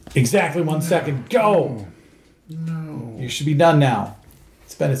Exactly 1 second. Go! No. You should be done now.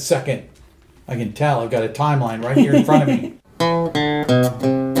 It's been a second. I can tell. I've got a timeline right here in front of me.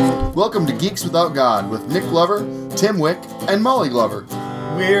 Welcome to Geeks Without God with Nick Glover, Tim Wick, and Molly Glover.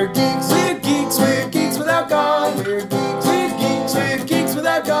 We're geeks without God. We're geeks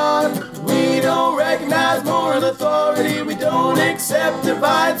without God. We don't recognize moral authority. We don't accept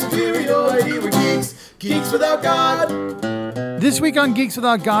divine superiority. We're geeks without God. This week on Geeks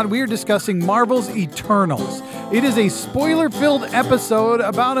Without God, we are discussing Marvel's Eternals. It is a spoiler-filled episode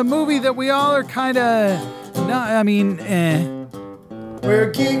about a movie that we all are kind of, We're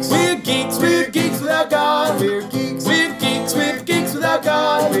geeks without God. We're geeks without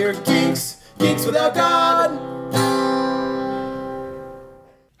God. We're geeks without God.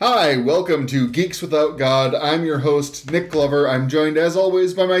 Hi, welcome to Geeks Without God. I'm your host, Nick Glover. I'm joined, as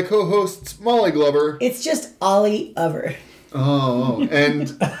always, by my co-hosts, Molly Glover. It's just Ollie Over. Oh,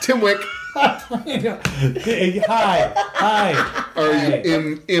 and Tim Wick. Hi. Are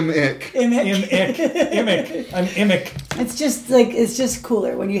you Imick? Imick. I'm Imick. It's just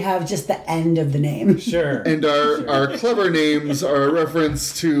cooler when you have just the end of the name. Sure. And our clever names are a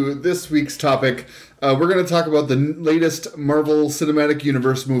reference to this week's topic. We're going to talk about the latest Marvel Cinematic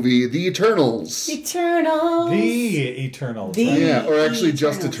Universe movie, The Eternals. Eternals. The Eternals. The- right? Yeah, or actually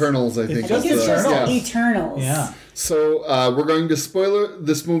Eternals. just Eternals, I think. It's just It's just Eternals. Eternals. Yeah. So we're going to spoil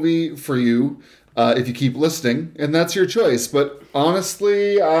this movie for you if you keep listening, and that's your choice. But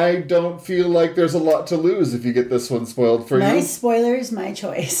honestly, I don't feel like there's a lot to lose if you get this one spoiled for My you. spoilers, my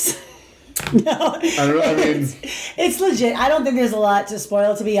choice. No, I don't know. I mean, it's legit. I don't think there's a lot to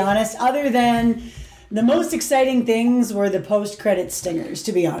spoil, to be honest, other than the most exciting things were the post-credit stingers,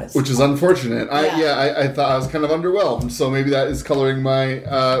 to be honest. which is unfortunate. Yeah. I thought I was kind of underwhelmed, so maybe that is coloring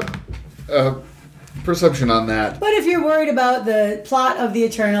my perception on that. But if you're worried about the plot of the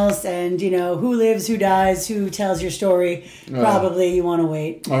Eternals and, who lives, who dies, who tells your story, probably you want to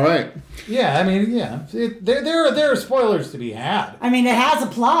wait. All right. Yeah, I mean, yeah. There are spoilers to be had. I mean, it has a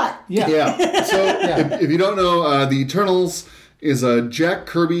plot. Yeah. Yeah. So if you don't know, The Eternals is a Jack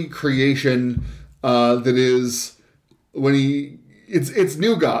Kirby creation that is when it's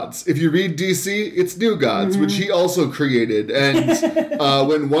New Gods. If you read DC, it's New Gods, which he also created. And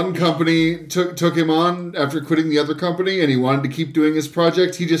when one company took him on after quitting the other company, and he wanted to keep doing his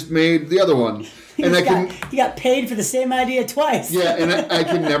project, he just made the other one. He got paid for the same idea twice. Yeah, and I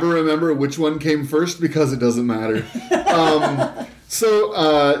can never remember which one came first because it doesn't matter. So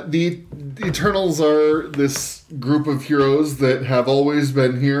the Eternals are this group of heroes that have always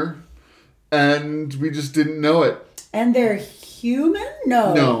been here, and we just didn't know it. And they're human?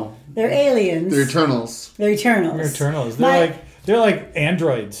 No. They're aliens. They're Eternals. They're Eternals. They're Eternals. They're like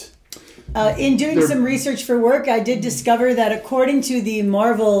androids. In doing some research for work, I did discover that according to the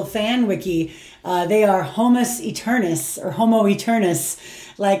Marvel fan wiki, they are Homus Eternus, or Homo Eternus.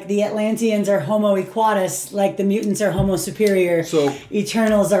 Like the Atlanteans are Homo Equatus, like the mutants are Homo Superior. So-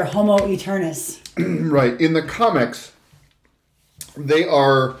 Eternals are Homo Eternus. Right. In the comics, they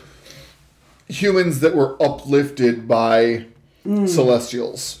are humans that were uplifted by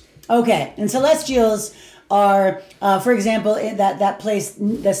Celestials. Okay, and Celestials are, for example, in that place,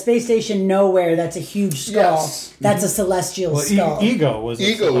 the space station Nowhere, that's a huge skull. Yes. That's a Celestial Well, skull. Ego was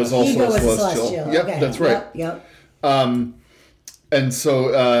Ego was also Ego a is a Celestial. Celestial. Yep, Okay. that's right. Yep. And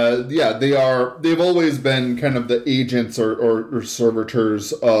so, they've always been kind of the agents or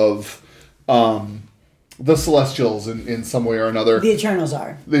servitors of the Celestials in some way or another. The Eternals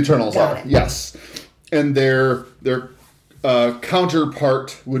are. The Eternals Got are, it. yes. And their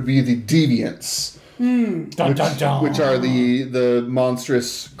counterpart would be the Deviants, Dun, dun, dun. which are the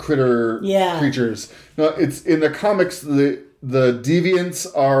monstrous critter Yeah. creatures. Now, it's in the comics. The Deviants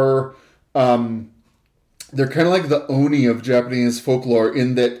are they're kind of like the Oni of Japanese folklore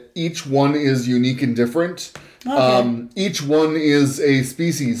in that each one is unique and different. Okay. Each one is a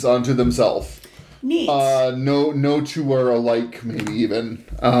species unto themselves. Neat. No two are alike, maybe even.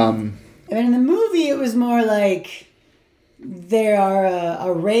 And in the movie, it was more like they are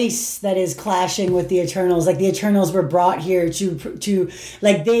a race that is clashing with the Eternals. Like the Eternals were brought here to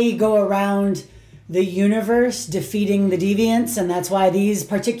like they go around the universe defeating the Deviants, and that's why these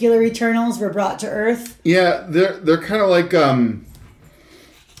particular Eternals were brought to Earth. Yeah, they're kind of like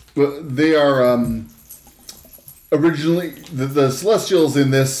they are originally the Celestials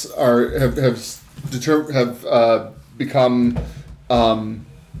in this have become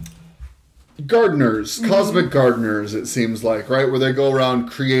gardeners, cosmic gardeners. It seems like, right, where they go around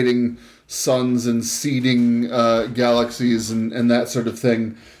creating suns and seeding galaxies and that sort of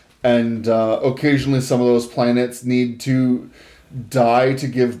thing. And occasionally some of those planets need to die to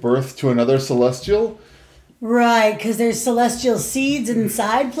give birth to another celestial. Right, because there's celestial seeds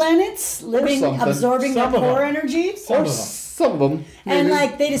inside planets, living, something. absorbing their Some of core them. energy. Or some of them. And maybe.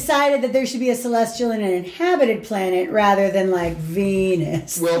 like they decided that there should be a celestial and an inhabited planet rather than like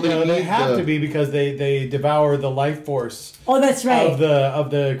Venus. Well, They need have the- to be because they devour the life force Oh, that's right.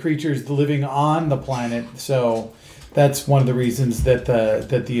 of the creatures living on the planet. So that's one of the reasons that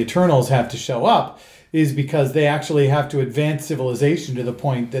the Eternals have to show up, is because they actually have to advance civilization to the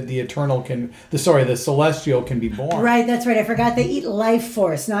point that the celestial can be born. Right, that's right. I forgot they eat life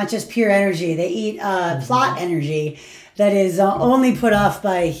force, not just pure energy. They eat plot energy that is only put off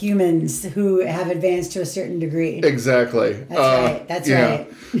by humans who have advanced to a certain degree. Exactly. That's right. That's right.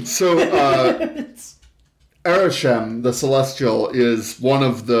 So, Arishem, the Celestial, is one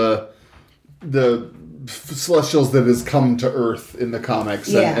of the Celestials that has come to Earth in the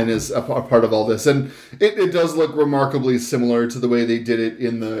comics and is a part of all this. And it does look remarkably similar to the way they did it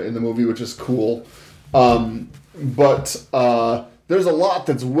in the movie, which is cool. But there's a lot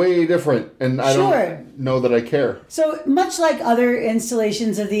that's way different, and I don't know that I care. So much like other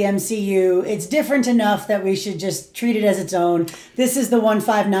installations of the MCU, it's different enough that we should just treat it as its own. This is the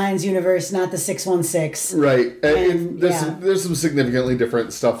 159's universe, not the 616. Right. And, There's some significantly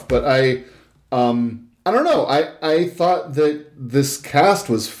different stuff, but I don't know. I thought that this cast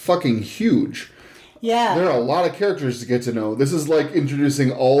was fucking huge. Yeah. There are a lot of characters to get to know. This is like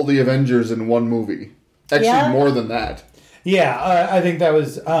introducing all the Avengers in one movie. Actually, more than that. Yeah, I think that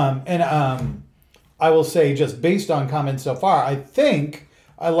was, I will say, just based on comments so far, I think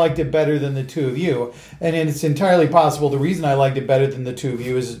I liked it better than the two of you. And it's entirely possible the reason I liked it better than the two of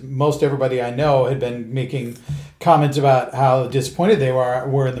you is most everybody I know had been making comments about how disappointed they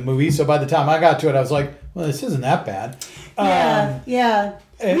were in the movie. So by the time I got to it, I was like, well, this isn't that bad. Yeah.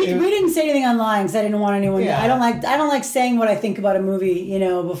 We didn't say anything online because I didn't want anyone. Yeah. I don't like saying what I think about a movie,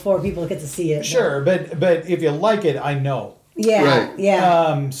 before people get to see it. Sure, but if you like it, I know. Yeah. Right.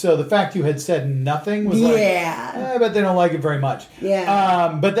 Yeah. So the fact you had said nothing was like, but they don't like it very much.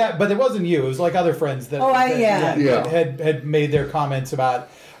 Yeah. But it wasn't you. It was like other friends that, had made their comments about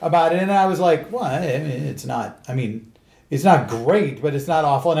it, and I was like, well, I mean, it's not. I mean, it's not great, but it's not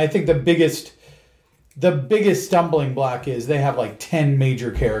awful. And I think the biggest stumbling block is they have like 10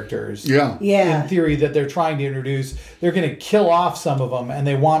 major characters. Yeah. Yeah. In theory, that they're trying to introduce. They're going to kill off some of them, and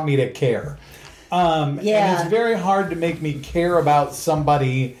they want me to care. And it's very hard to make me care about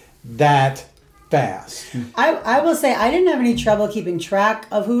somebody that fast. I will say I didn't have any trouble keeping track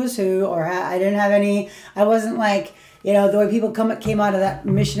of who's who, or I didn't have any. I wasn't like, the way people came out of that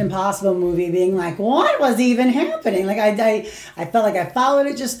Mission Impossible movie being like, what was even happening? Like I felt like I followed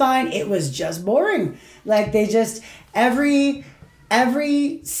it just fine. It was just boring. Like they just every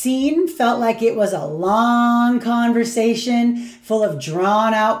scene felt like it was a long conversation full of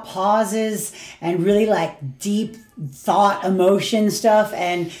drawn out pauses and really like deep thought, emotion stuff.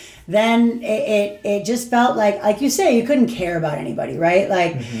 And then it just felt like you say, you couldn't care about anybody, right?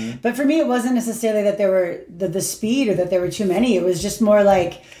 Like, but for me, it wasn't necessarily that there were the speed or that there were too many. It was just more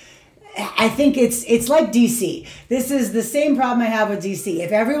like, I think it's like DC. This is the same problem I have with DC.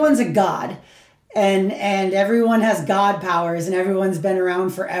 If everyone's a god, and everyone has god powers and everyone's been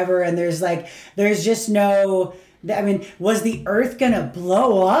around forever and there's just no, I mean, was the earth gonna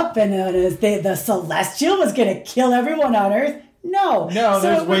blow up and the celestial was gonna kill everyone on earth? No,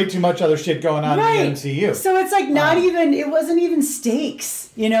 there's way too much other shit going on in the MCU. So it's like it wasn't even stakes,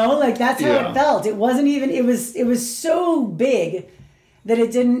 like that's how it felt. It wasn't even, it was so big that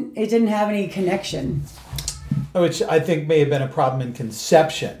it didn't have any connection. Which I think may have been a problem in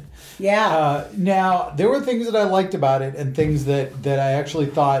conception. Yeah. Now, there were things that I liked about it and things that I actually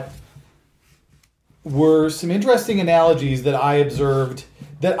thought were some interesting analogies that I observed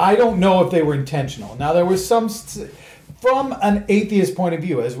that I don't know if they were intentional. Now, there was some, from an atheist point of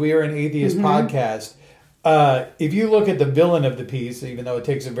view, as we are an atheist podcast, if you look at the villain of the piece, even though it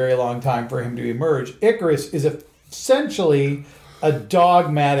takes a very long time for him to emerge, Icarus is essentially a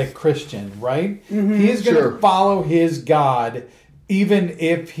dogmatic Christian, right? He is going to follow his God, even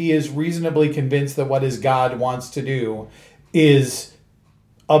if he is reasonably convinced that what his God wants to do is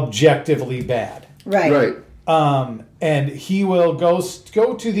objectively bad. Right. And he will go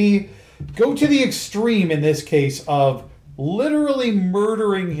to the extreme in this case of literally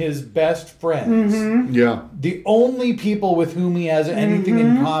murdering his best friends. Yeah. The only people with whom he has anything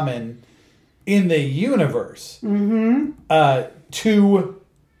in common in the universe, to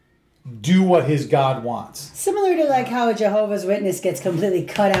do what his God wants. Similar to like how a Jehovah's Witness gets completely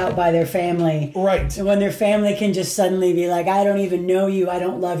cut out by their family. Right. And when their family can just suddenly be like, I don't even know you, I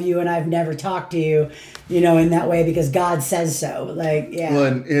don't love you, and I've never talked to you, in that way because God says so. Like, yeah. Well,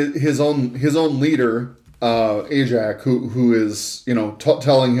 and his own leader, Ajak, who is,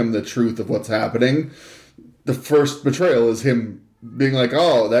 telling him the truth of what's happening. The first betrayal is him being like,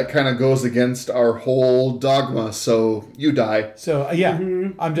 oh, that kind of goes against our whole dogma, so you die. So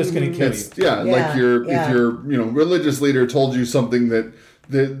I'm just going to kill you. Yeah, like if your religious leader told you something that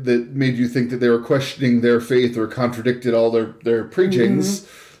made you think that they were questioning their faith or contradicted all their preachings,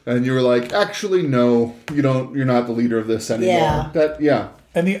 and you were like, actually, no, you're not the leader of this anymore. Yeah.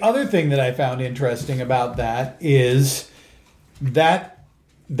 And the other thing that I found interesting about that is that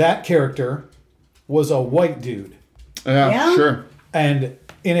character was a white dude. Yeah? Sure. And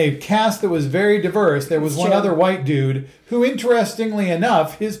in a cast that was very diverse, there was one other white dude who, interestingly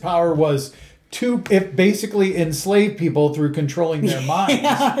enough, his power was to basically enslave people through controlling their minds.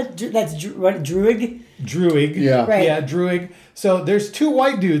 That's Druig? Druig. Yeah. Right. Yeah, Druig. So there's two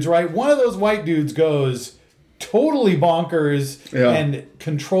white dudes, right? One of those white dudes goes totally bonkers and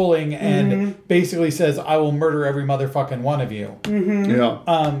controlling and basically says, I will murder every motherfucking one of you.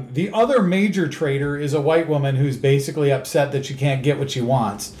 Yeah. The other major traitor is a white woman who's basically upset that she can't get what she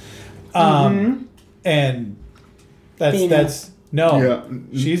wants. And that's no,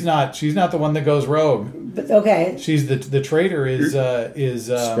 she's not the one that goes rogue. But, okay. She's the traitor is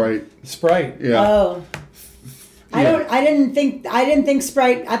Sprite. Yeah. Oh. I didn't think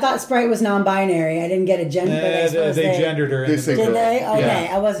Sprite. I thought Sprite was non-binary. I didn't get a gender. They gendered her. They say Did girl. they? Okay,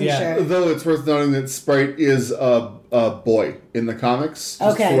 Yeah. I wasn't sure. Though it's worth noting that Sprite is a boy in the comics.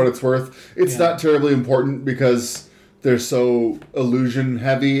 Just Okay. for what it's worth, it's not terribly important because they're so illusion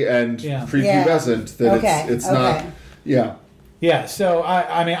heavy and prepubescent that it's not. Yeah. Yeah. So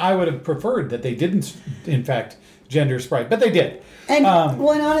I would have preferred that they didn't, in fact, gender Sprite, but they did. And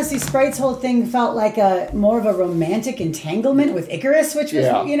and honestly, Sprite's whole thing felt like more of a romantic entanglement with Icarus, which was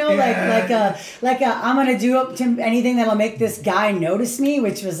like a I'm gonna do up to anything that'll make this guy notice me,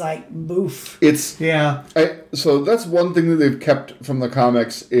 which was like boof. So that's one thing that they've kept from the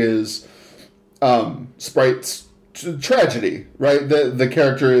comics is Sprite's tragedy, right? The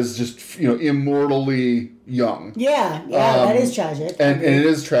character is just immortally young. Yeah, that is tragic. And it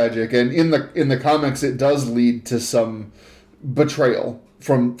is tragic. And in the comics, it does lead to some betrayal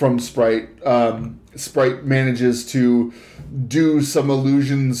from Sprite. Sprite manages to do some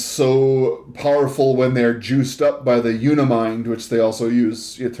illusions so powerful when they're juiced up by the Unimind, which they also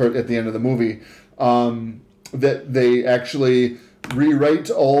use at the end of the movie, that they actually rewrite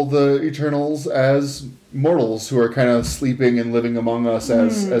all the Eternals as mortals who are kind of sleeping and living among us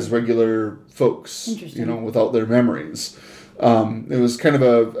as regular folks, without their memories. It was kind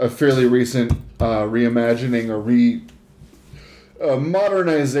of a fairly recent reimagining or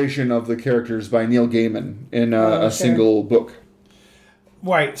modernization of the characters by Neil Gaiman in a single book.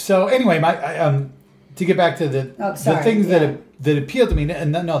 Right. So anyway, to get back to the things that appealed to me,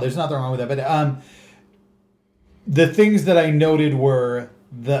 and no, there's nothing wrong with that, but the things that I noted were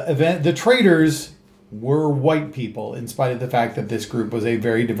the traitors were white people, in spite of the fact that this group was a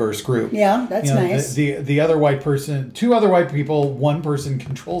very diverse group. Yeah, that's nice. The other white person, two other white people, one person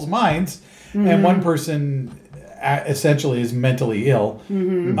controls minds, and one person essentially is mentally ill,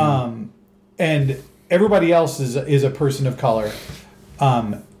 and everybody else is a person of color,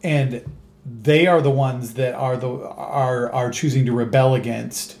 and they are the ones that are choosing to rebel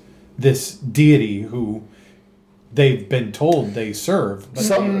against this deity who they've been told they serve.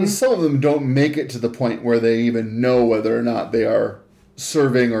 Some of them don't make it to the point where they even know whether or not they are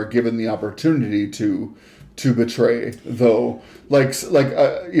serving or given the opportunity to betray, though.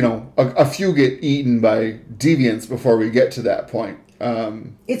 A few get eaten by deviants before we get to that point.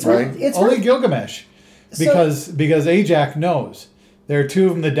 It's only Gilgamesh, because Ajak knows there are two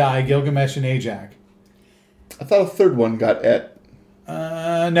of them that die, Gilgamesh and Ajak. I thought a third one got et.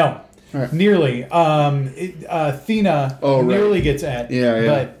 No. Right. Nearly. Athena nearly gets et.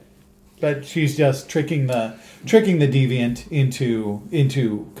 Yeah. But she's just tricking the deviant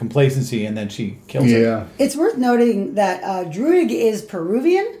into complacency, and then she kills him. It's worth noting that Druig is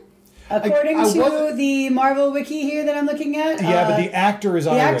Peruvian, according to the Marvel wiki here that I'm looking at. Yeah, but the actor is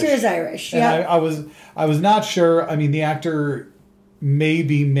Irish. The actor is Irish. Yeah, I was not sure. I mean, the actor may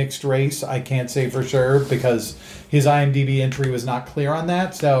be mixed race. I can't say for sure because his IMDb entry was not clear on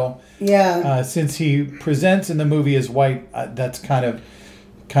that. So since he presents in the movie as white, that's kind of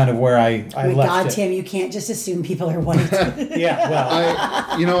where I left God, it. Tim, you can't just assume people are white. Yeah, well,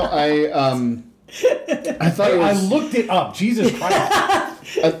 I thought I looked it up. Jesus Christ.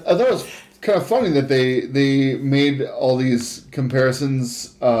 I thought it was kind of funny that they made all these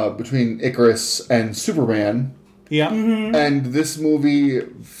comparisons between Icarus and Superman. Yeah. Mm-hmm. And this movie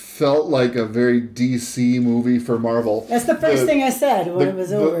felt like a very DC movie for Marvel. That's the first thing I said when it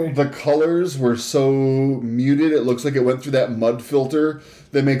was over. The colors were so muted. It looks like it went through that mud filter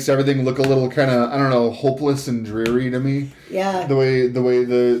that makes everything look a little kind of, I don't know, hopeless and dreary to me. Yeah. The way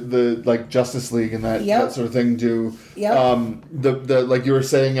the like Justice League and that sort of thing do. Yep. The like you were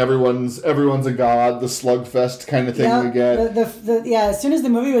saying, everyone's a god. The slugfest kind of thing we get. As soon as the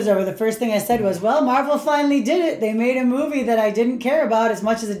movie was over, the first thing I said was, "Well, Marvel finally did it. They made a movie that I didn't care about as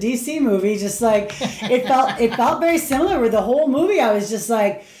much as a DC movie. Just like it felt very similar with the whole movie. I was just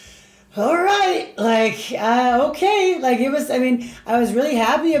like, all right, like, okay. Like, it was, I mean, I was really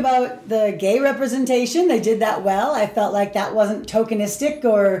happy about the gay representation. They did that well. I felt like that wasn't tokenistic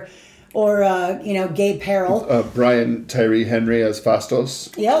or gay peril. Brian Tyree Henry as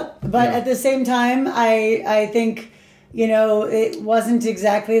Phastos. Yep. But at the same time, I think, it wasn't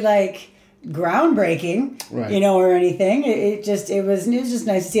exactly like groundbreaking, right. Or anything. It was just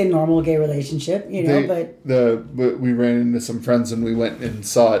nice to see a normal gay relationship, but we ran into some friends and we went and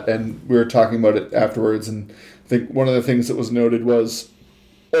saw it and we were talking about it afterwards, and I think one of the things that was noted was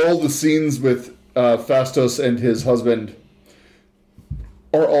all the scenes with Phastos and his husband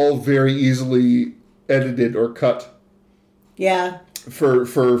are all very easily edited or cut. Yeah. For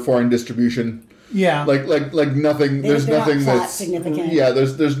foreign distribution. Yeah. Like nothing. There's nothing that's significant. Yeah.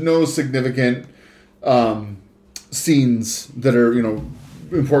 There's no significant scenes that are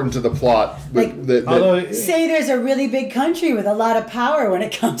important to the plot. Say there's a really big country with a lot of power when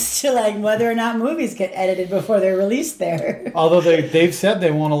it comes to like whether or not movies get edited before they're released there. Although they've said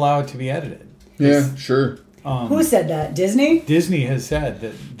they won't allow it to be edited. Yeah, sure. Who said that? Disney? Disney has said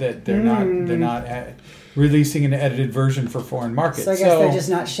that they're not releasing an edited version for foreign markets. So I guess they're just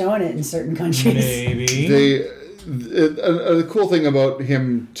not showing it in certain countries. Maybe. The cool thing about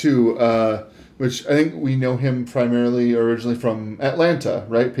him too, which I think we know him primarily originally from Atlanta,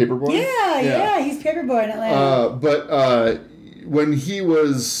 right? Paperboy? Yeah, he's Paperboy in Atlanta. But when he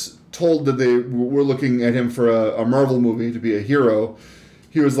was told that they were looking at him for a Marvel movie to be a hero,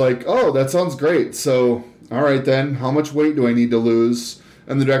 he was like, "Oh, that sounds great. So, all right then, how much weight do I need to lose?"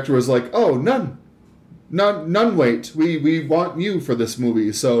 And the director was like, "Oh, none weight. We want you for this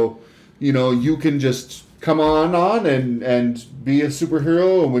movie. So, you can just come on and be a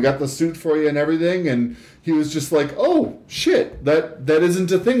superhero, and we got the suit for you and everything." And he was just like, "Oh shit, that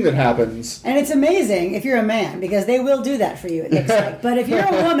isn't a thing that happens." And it's amazing if you're a man, because they will do that for you, it looks like. But if you're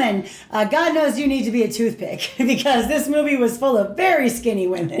a woman, God knows you need to be a toothpick, because this movie was full of very skinny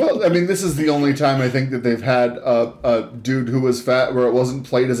women. Well, I mean, this is the only time I think that they've had a dude who was fat where it wasn't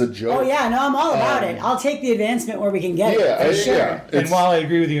played as a joke. Oh yeah, no, I'm all about it. I'll take the advancement where we can get it, for sure. Yeah, and while I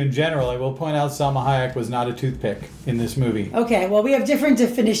agree with you in general, I will point out Salma Hayek was not a toothpick in this movie. Okay, well, we have different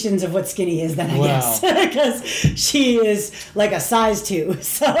definitions of what skinny is then, I guess. Because she is like a size 2,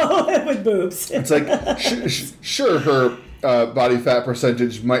 so with boobs. It's like, sure, her body fat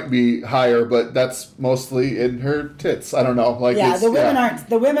percentage might be higher, but that's mostly in her tits. I don't know. Like,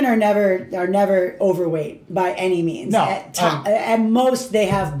 the women are never overweight by any means. No, at most they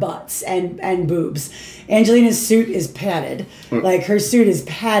have butts and boobs. Angelina's suit is padded. Like, her suit is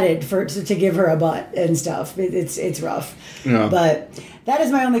padded to give her a butt and stuff. It's rough. Yeah. But that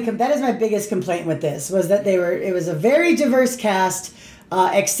is my biggest complaint with this, was that it was a very diverse cast,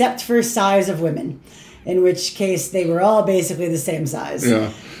 except for size of women, in which case they were all basically the same size.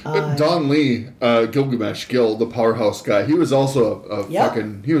 Yeah. Don Lee, Gilgamesh Gil, the powerhouse guy, he was also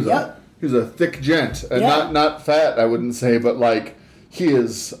he was a thick gent. Not fat, I wouldn't say, but like, he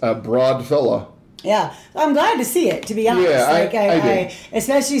is a broad fella. Yeah, I'm glad to see it, to be honest. Yeah, I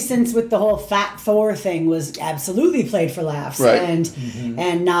especially since with the whole Fat Thor thing was absolutely played for laughs, right.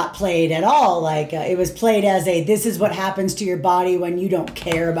 and not played at all. Like, it was played as this is what happens to your body when you don't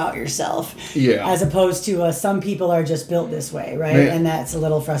care about yourself. Yeah. As opposed to some people are just built this way, right? Yeah. And that's a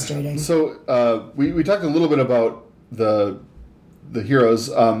little frustrating. So we talked a little bit about the heroes.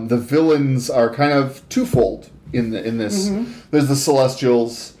 The villains are kind of twofold in this. Mm-hmm. There's the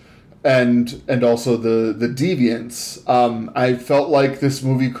Celestials. And also the Deviants. I felt like this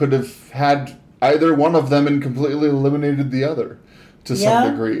movie could have had either one of them and completely eliminated the other to some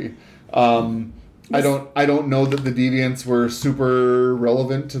degree. I don't know that the Deviants were super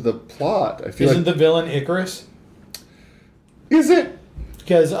relevant to the plot. I feel Isn't the villain Icarus? Is it?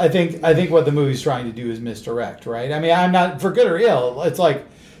 Because I think what the movie's trying to do is misdirect, right? I mean, I'm not, for good or ill, it's like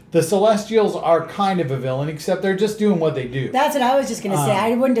the Celestials are kind of a villain, except they're just doing what they do. That's what I was just going to say.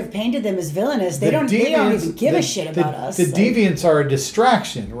 I wouldn't have painted them as villainous. They don't even give a shit about us. The deviants are a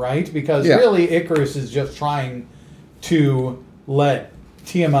distraction, right? Because really Icarus is just trying to let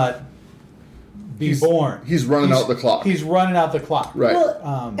Tiamat be born. He's running out the clock. He's running out the clock. Right.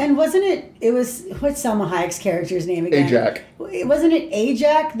 Well, and wasn't it was, what's Salma Hayek's character's name again? Ajax. Wasn't it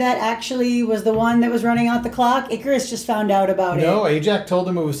Ajax that actually was the one that was running out the clock? Icarus just found out about it. No, Ajax told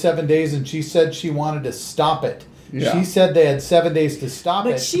him it was 7 days, and she said she wanted to stop it. Yeah. She said they had 7 days to stop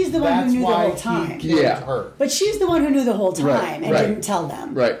it. But she's the one who knew the whole time. Her. But she's the one who knew the whole time Right, and right. didn't tell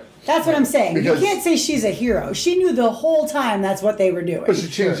them. Right. That's what I'm saying. Because- you can't say she's a hero. She knew the whole time that's what they were doing. But she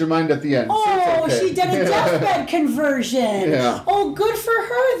changed her mind at the end. Oh, so it's okay. she did a deathbed conversion. Yeah. Oh, good for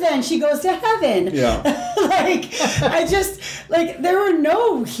her then. She goes to heaven. Yeah. There were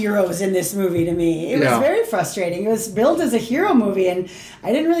no heroes in this movie to me. It was very frustrating. It was billed as a hero movie, and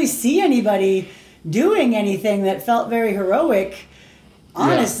I didn't really see anybody doing anything that felt very heroic,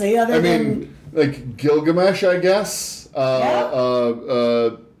 honestly, other than... like Gilgamesh, I guess.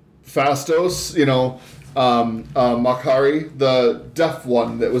 Fastos, Makari, the deaf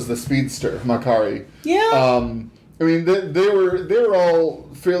one that was the speedster, Makari. Yeah. They were all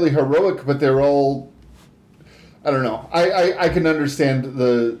fairly heroic, but they were all, I don't know. I can understand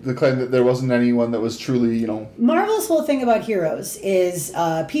the claim that there wasn't anyone that was truly, Marvel's whole thing about heroes is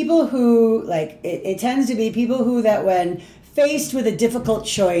people who, it tends to be people who that when faced with a difficult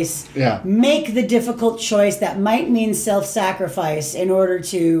choice, make the difficult choice that might mean self-sacrifice in order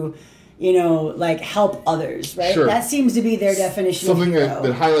to, help others, right? Sure. That seems to be their definition Something of hero.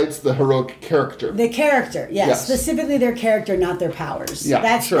 that highlights the heroic character. The character, yes. Yes. Specifically their character, not their powers. Yeah,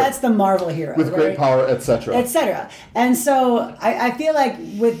 That's the Marvel hero, with great right? power, etc. Etc. And so I feel like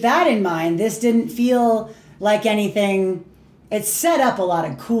with that in mind, this didn't feel like anything. It set up a lot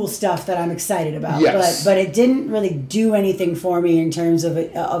of cool stuff that I'm excited about, yes. but it didn't really do anything for me in terms of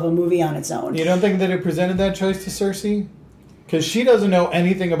a movie on its own. You don't think that it presented that choice to Cersei? Because she doesn't know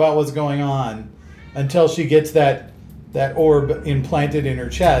anything about what's going on until she gets that orb implanted in her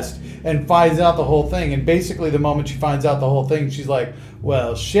chest and finds out the whole thing. And basically the moment she finds out the whole thing, she's like,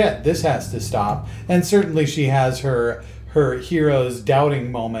 well, shit, this has to stop. And certainly she has her hero's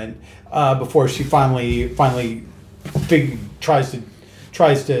doubting moment before she finally tries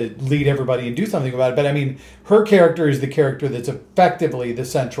to lead everybody and do something about it. But her character is the character that's effectively the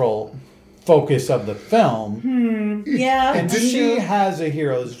central focus of the film. Yeah. And she has a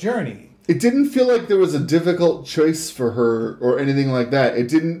hero's journey. It didn't feel like there was a difficult choice for her or anything like that. It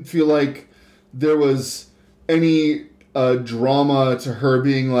didn't feel like there was any drama to her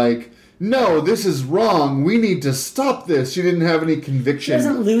being like, no, this is wrong. We need to stop this. She didn't have any conviction. She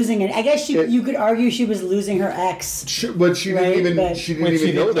wasn't losing it. I guess you could argue she was losing her ex. But she didn't even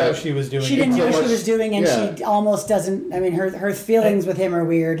know that. She was doing She didn't know so she much. was doing, and she almost doesn't. Her feelings with him are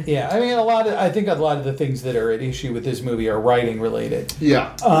weird. Yeah, I think a lot of the things that are at issue with this movie are writing related.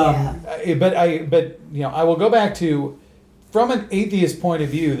 Yeah. But I will go back to, from an atheist point of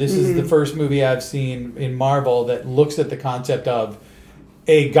view, this is the first movie I've seen in Marvel that looks at the concept of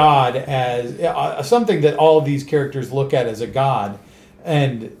a god as something that all of these characters look at as a god,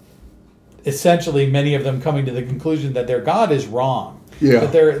 and essentially many of them coming to the conclusion that their god is wrong. Yeah.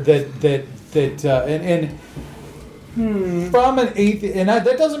 From an atheist, and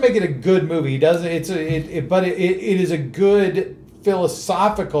that doesn't make it a good movie, does it? But it is a good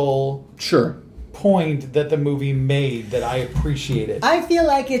philosophical point that the movie made that I appreciated. I feel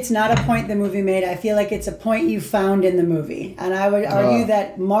like it's not a point the movie made. I feel like it's a point you found in the movie. And I would argue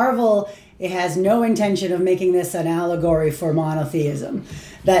that Marvel, it has no intention of making this an allegory for monotheism.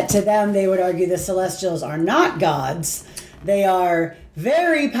 That to them, they would argue the Celestials are not gods. They are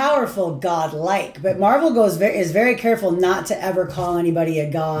very powerful, godlike. But Marvel is very careful not to ever call anybody a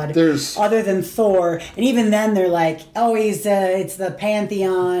god other than Thor. And even then, they're like, oh, it's the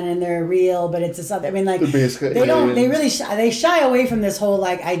pantheon, and they're real, but it's this other. They shy away from this whole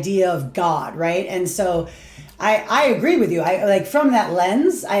idea of God, right? And so I agree with you. I from that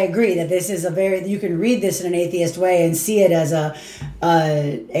lens, I agree that this is you can read this in an atheist way and see it as a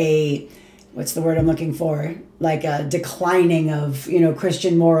what's the word I'm looking for? Like a declining of,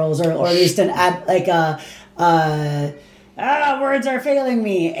 Christian morals, or at least words are failing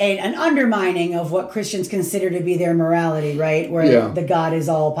me. An undermining of what Christians consider to be their morality, right? Where the God is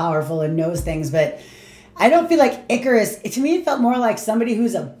all powerful and knows things. But I don't feel like Icarus, to me it felt more like somebody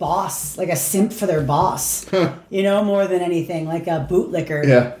who's a boss, like a simp for their boss, more than anything, like a bootlicker.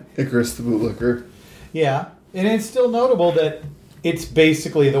 Yeah, Icarus the bootlicker. Yeah, and it's still notable that it's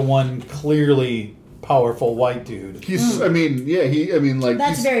basically the one clearly powerful white dude. He's, like...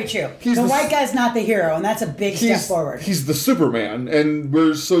 That's very true. The white guy's not the hero, and that's a big step forward. He's the Superman, and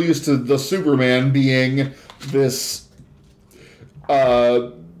we're so used to the Superman being this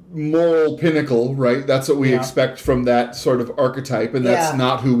moral pinnacle, right? That's what we expect from that sort of archetype, and that's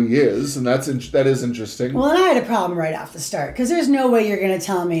not who he is, and that is interesting. Well, and I had a problem right off the start, because there's no way you're going to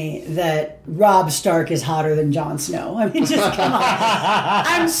tell me that Robb Stark is hotter than Jon Snow. I mean, just come on.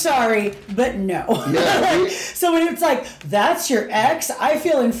 I'm sorry, but no. Yeah, so when it's like, that's your ex, I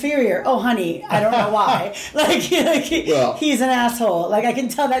feel inferior. Oh, honey, I don't know why. He's an asshole. Like, I can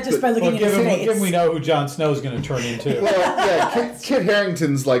tell that just by looking at his face. Given we know who Jon Snow's going to turn into. Well, yeah, Kit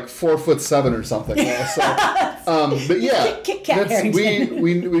Harington's like 4'7" or something. But yeah, we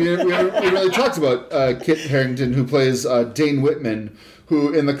really talked about Kit Harington, who plays Dane Whitman,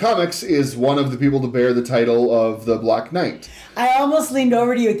 who in the comics is one of the people to bear the title of the Black Knight. I almost leaned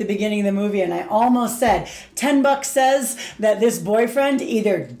over to you at the beginning of the movie and I almost said, $10 says that this boyfriend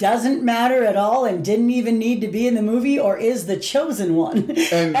either doesn't matter at all and didn't even need to be in the movie or is the chosen one.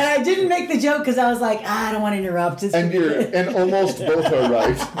 And I didn't make the joke because I was like, I don't want to interrupt. And almost both are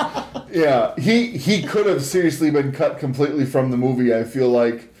right. Yeah, he could have seriously been cut completely from the movie, I feel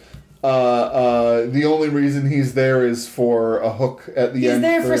like. The only reason he's there is for a hook at the end.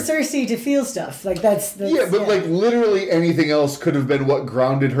 He's there for Cersei to feel stuff. Like that's like literally anything else could have been what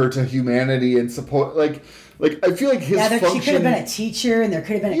grounded her to humanity and support. Like I feel like his function. She could have been a teacher, and there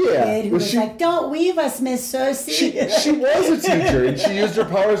could have been a kid who was like, "Don't leave us, Miss Cersei." She was a teacher, and she used her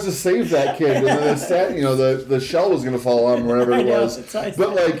powers to save that kid. And then the shell was going to fall on him, wherever it was.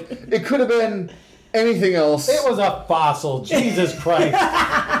 But it could have been anything else. It was a fossil. Jesus Christ.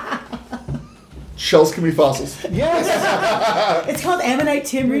 Shells can be fossils. Yes. It's called Ammonite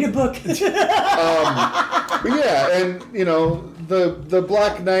Tim. Read a book. But yeah, and the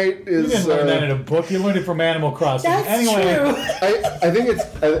Black Knight is. You didn't learn that in a book. You learned it from Animal Crossing. That's true.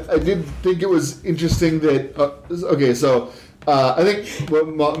 I did think it was interesting that. I think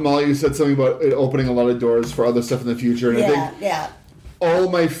Molly, you said something about it opening a lot of doors for other stuff in the future, and I think all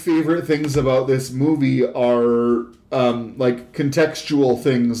my favorite things about this movie are contextual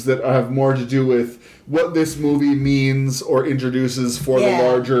things that have more to do with what this movie means or introduces for the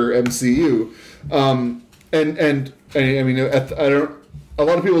larger MCU. A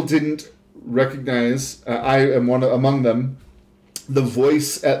lot of people didn't recognize. I am among them. The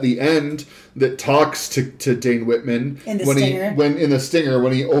voice at the end that talks to Dane Whitman in the Stinger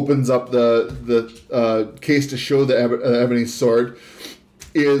when he opens up the case to show the ebony sword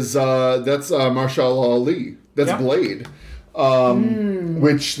is that's Marshall Ali. That's Blade,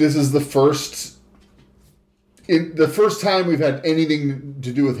 which this is the first time we've had anything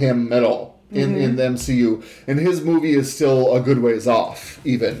to do with him at all in the MCU, and his movie is still a good ways off,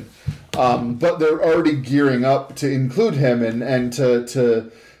 even. But they're already gearing up to include him and to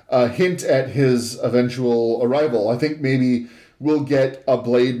hint at his eventual arrival. I think maybe we'll get a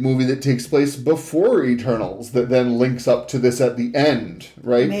Blade movie that takes place before Eternals that then links up to this at the end,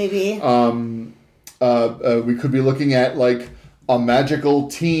 right? Maybe. We could be looking at a magical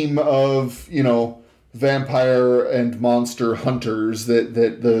team of vampire and monster hunters that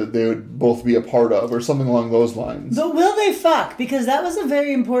they would both be a part of, or something along those lines. But will they fuck? Because that was a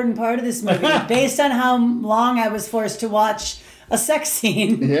very important part of this movie, based on how long I was forced to watch a sex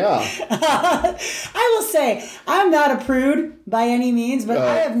scene. Yeah. I will say, I'm not a prude by any means, but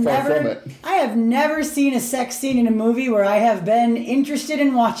I have never seen a sex scene in a movie where I have been interested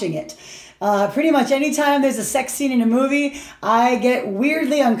in watching it. Pretty much anytime there's a sex scene in a movie, I get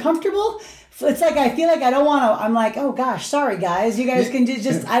weirdly uncomfortable. It's like I feel like I don't want to. I'm like, oh gosh, sorry guys, you guys can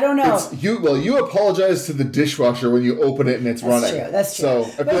just I don't know. You apologize to the dishwasher when you open it and it's running. That's true. So I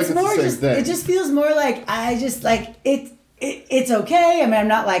feel like it's the same thing. It just feels more like it's okay. I mean, I'm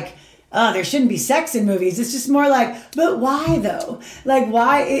not like, oh, there shouldn't be sex in movies. It's just more like, but why though? Like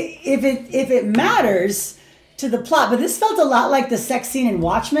why if it matters to the plot? But this felt a lot like the sex scene in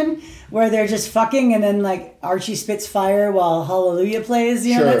Watchmen, where they're just fucking and then Archie spits fire while Hallelujah plays,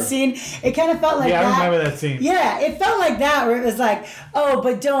 that scene? It kind of felt like that. Yeah, I remember that scene. Yeah, it felt like that, where it was like, oh,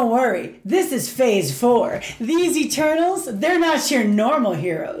 but don't worry. This is phase 4. These Eternals, they're not your normal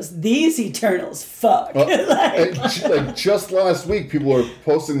heroes. These Eternals fuck. Well, just last week, people were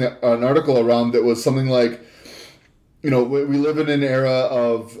posting an article around that was something like, we live in an era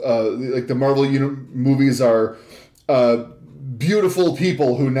of, the Marvel movies are beautiful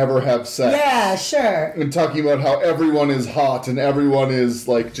people who never have sex. Yeah, sure. And talking about how everyone is hot and everyone is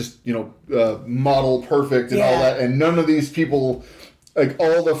model perfect and all that, and none of these people like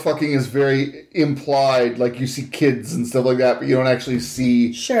all the fucking is very implied. Like you see kids and stuff like that, but you don't actually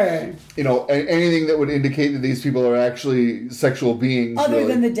see, Sure. anything that would indicate that these people are actually sexual beings. Other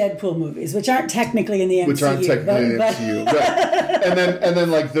than the Deadpool movies, which aren't technically in the MCU. Which aren't technically in the MCU, right? And then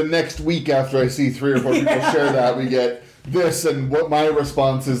like the next week after I see 3 or 4 people share that, we get this, and what my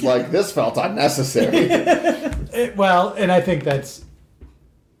response is like, this felt unnecessary. And I think that's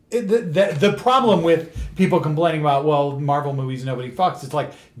the problem with people complaining about, well, Marvel movies nobody fucks. It's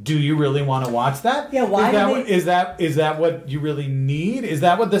like, do you really want to watch that? Yeah, why is that what you really need? Is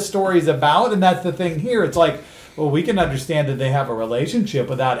that what the story's about? And that's the thing here. It's like, well, we can understand that they have a relationship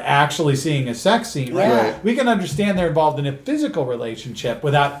without actually seeing a sex scene, right? Yeah. We can understand they're involved in a physical relationship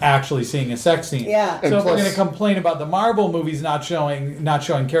without actually seeing a sex scene. Yeah. So And if we're plus- going to complain about the Marvel movies not showing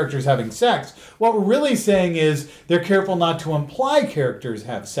characters having sex, what we're really saying is they're careful not to imply characters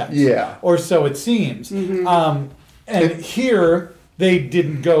have sex. Yeah. Or so it seems. Mm-hmm. And here they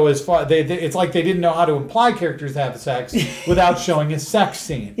didn't go as far. It's like they didn't know how to imply characters have sex without showing a sex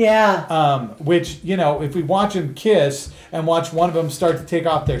scene. Yeah. Which, if we watch them kiss and watch one of them start to take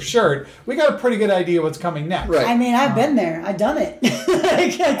off their shirt, we got a pretty good idea what's coming next. Right. I mean, I've been there. I've done it.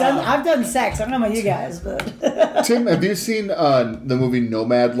 I've done sex. I don't know about you guys, but Tim, have you seen the movie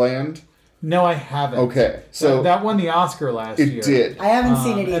Nomadland? No, I haven't. Okay, so that won the Oscar last year. it did. I haven't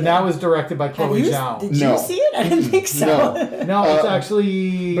seen it either. And that was directed by Have Chloe you, Zhao. did you No. see it? I didn't think so. No. No, it's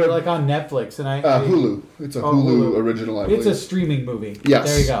actually like on Netflix, and Hulu. It's a Hulu original, I believe. It's a streaming movie. Yes.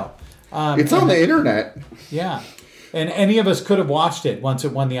 There you go. It's on the internet. Yeah. And any of us could have watched it once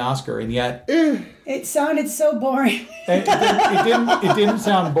it won the Oscar, and yet It sounded so boring. it didn't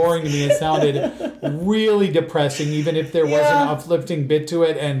sound boring to me. It sounded really depressing, even if there was an Yeah. uplifting bit to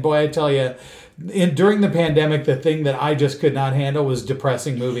it. And boy, I tell you, during the pandemic, the thing that I just could not handle was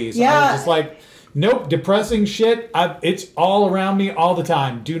depressing movies. I Yeah. was just like, nope, depressing shit. It's all around me all the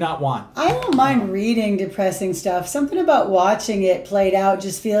time. Do not want. I don't mind reading depressing stuff. Something about watching it played out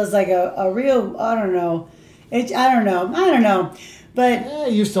just feels like a real, I don't know. I don't know. But I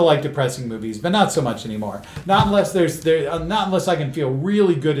used to like depressing movies, but not so much anymore. Not unless not unless I can feel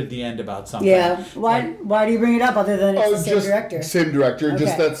really good at the end about something. yeah, why do you bring it up other than it's the same just director? same director.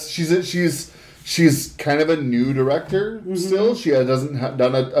 Just Okay. that's she's kind of a new director Mm-hmm. still. She doesn't have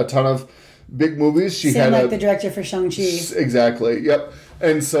done a ton of big movies. She Same had like the director for Shang-Chi. exactly. Yep.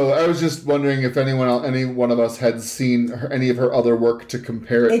 And so I was just wondering if any one of us had seen any of her other work to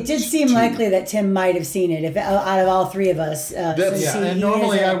compare it. It did seem to. likely that Tim might have seen it, if out of all three of us. since Yeah, he and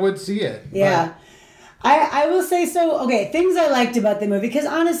normally is a- I would see it. Yeah. I will say so. Okay, things I liked about the movie, because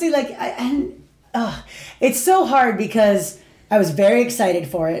honestly, like, it's so hard because I was very excited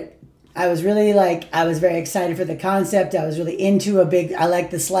for it. I was very excited for the concept. I was really into I like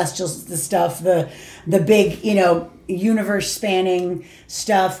the celestial stuff, the big, universe spanning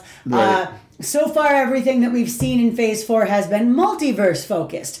stuff. Right. So far, everything that we've seen in Phase 4 has been multiverse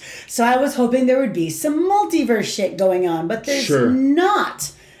focused. So I was hoping there would be some multiverse shit going on, but there's Sure.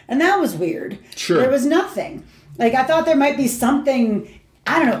 not. And that was weird. Sure. There was nothing. Like, I thought there might be something,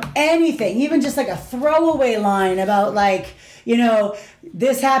 I don't know, anything, even just like a throwaway line about, like,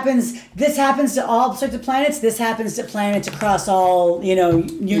 this happens to all sorts of planets, this happens to planets across all,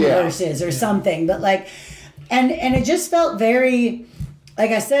 universes or something. But, like, and it just felt very,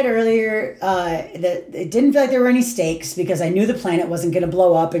 like I said earlier, that it didn't feel like there were any stakes, because I knew the planet wasn't going to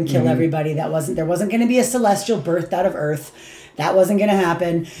blow up and kill everybody. There wasn't going to be a celestial birthed out of Earth. That wasn't going to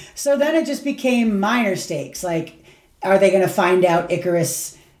happen. So then it just became minor stakes. Like, are they going to find out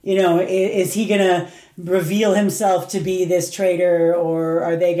Icarus? Is he going to reveal himself to be this traitor, or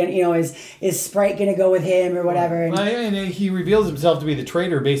are they going to, is Sprite going to go with him or whatever? And he reveals himself to be the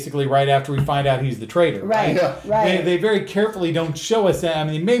traitor basically right after we find out he's the traitor. Right, Yeah. right. They very carefully don't show us that. I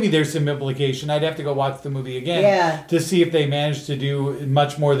mean, maybe there's some implication. I'd have to go watch the movie again to see if they managed to do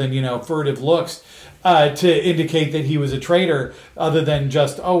much more than, furtive looks to indicate that he was a traitor, other than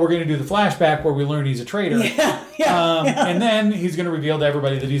just, we're going to do the flashback where we learn he's a traitor. And then he's going to reveal to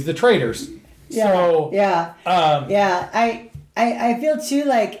everybody that he's the traitor. I feel too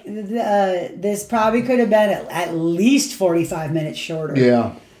like this probably could have been at least 45 minutes shorter.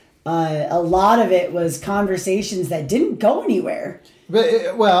 Yeah. A lot of it was conversations that didn't go anywhere. But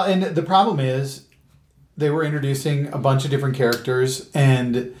and the problem is they were introducing a bunch of different characters,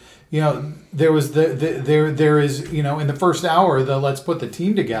 and there was there is in the first hour let's put the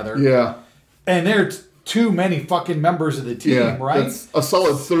team together. Yeah. And there's too many fucking members of the team, right? That's a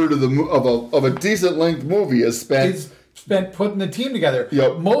solid third of a decent length movie is spent. It's spent putting the team together.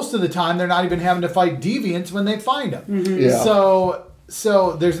 Yep. Most of the time, they're not even having to fight deviants when they find them. Yeah.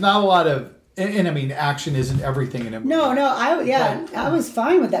 So there's not a lot of and I mean, action isn't everything in a movie. No, I was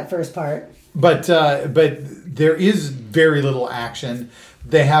fine with that first part. But there is very little action.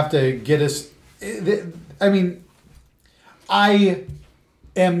 They have to get us. I mean, I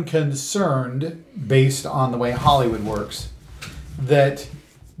am concerned, based on the way Hollywood works, that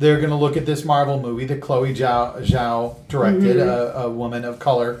they're going to look at this Marvel movie that Chloe Zhao directed, a woman of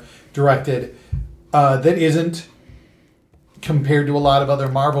color directed, that isn't, compared to a lot of other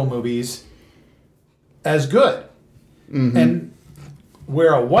Marvel movies, as good. Mm-hmm. And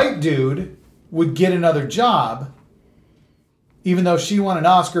where a white dude would get another job, even though she won an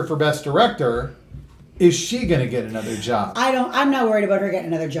Oscar for Best Director, is she going to get another job? I'm not worried about her getting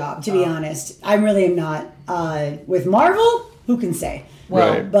another job, to be honest. I really am not. With Marvel, who can say?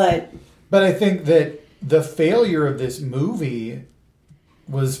 Well, right. But I think that the failure of this movie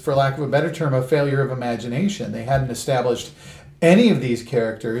was, for lack of a better term, a failure of imagination. They hadn't established any of these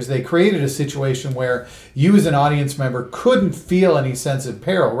characters. They created a situation where you as an audience member couldn't feel any sense of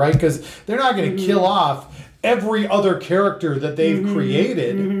peril, right? Because they're not going to kill off every other character that they've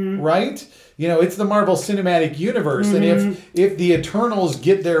created, right? You know, it's the Marvel Cinematic Universe, and if the Eternals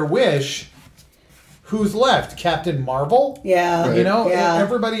get their wish, who's left? Captain Marvel? Yeah. Right. You know,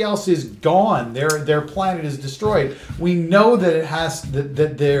 everybody else is gone. Their planet is destroyed. We know that it has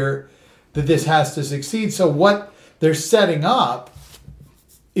that this has to succeed. So what they're setting up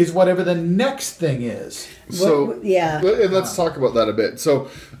is whatever the next thing is. So and let's talk about that a bit. So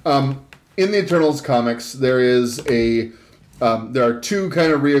in the Eternals comics, there are two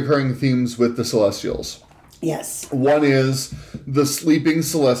kind of reoccurring themes with the Celestials. Yes. One is the sleeping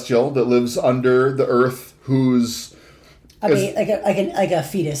Celestial that lives under the earth, who's like a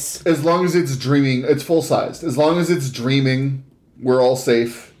fetus. As long as it's dreaming, it's full sized. As long as it's dreaming, we're all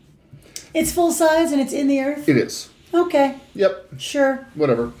safe. It's full size and it's in the earth? It is. Okay. Yep. Sure.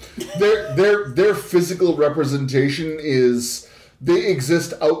 Whatever. Their physical representation is they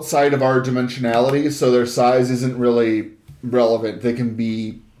exist outside of our dimensionality, so their size isn't really relevant. They can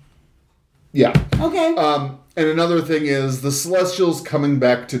be Okay. And another thing is the Celestials coming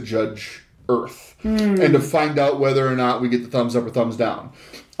back to judge Earth and to find out whether or not we get the thumbs up or thumbs down.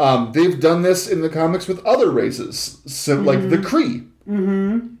 They've done this in the comics with other races, like the Kree.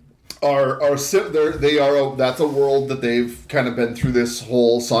 That's a world that they've kind of been through this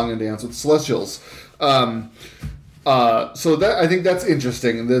whole song and dance with Celestials. So that I think that's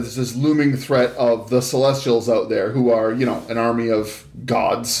interesting. There's this looming threat of the Celestials out there who are, an army of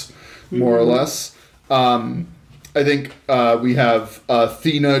gods, more or less. I think we have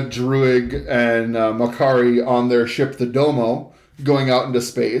Athena, Druig, and Makari on their ship, the Domo, going out into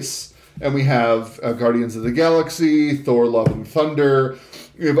space. And we have Guardians of the Galaxy, Thor, Love and Thunder.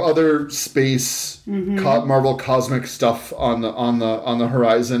 We have other space Marvel cosmic stuff on the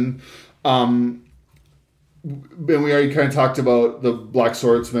horizon. And we already kind of talked about the Black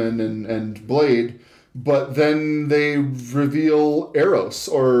Swordsman and Blade, but then they reveal Eros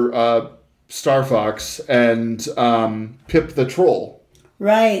or Star Fox and Pip the Troll.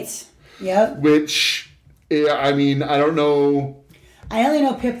 Right. Yep. Which, I mean, I don't know. I only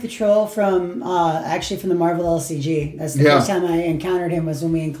know Pip the Troll from the Marvel LCG. That's the first time I encountered him, was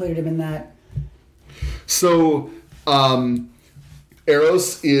when we included him in that. So,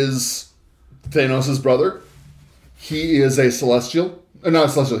 Eros is Thanos' brother. He is a Celestial. Not a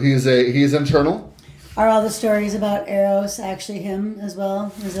Celestial. He's Eternal. Are all the stories about Eros actually him as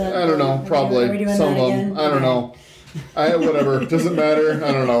well? I don't know. Probably. Are we doing some that of them. again? I don't know. Whatever. Doesn't matter.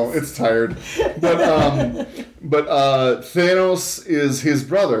 I don't know. It's tired. But Thanos is his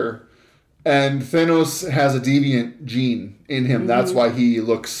brother, and Thanos has a deviant gene in him. That's why he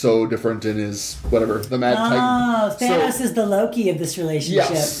looks so different in his the Mad Titan. Oh, Thanos is the Loki of this relationship.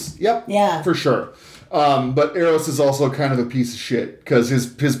 Yes. Yep. Yeah. For sure. But Eros is also kind of a piece of shit because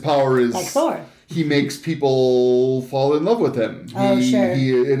his power is like Thor. He makes people fall in love with him. Sure.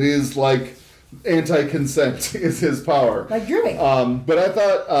 It is like anti-consent is his power. Like Druid. But I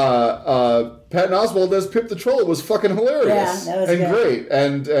thought Patton Oswalt as Pip the Troll was fucking hilarious. Yeah, that was great.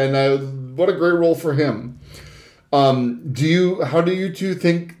 And what a great role for him. How do you two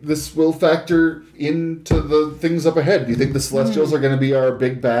think this will factor into the things up ahead? Do you think the Celestials are going to be our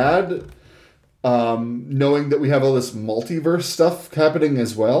big bad? Knowing that we have all this multiverse stuff happening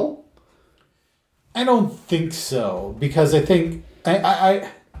as well? I don't think so, because I think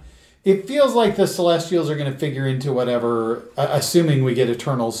it feels like the Celestials are going to figure into whatever, assuming we get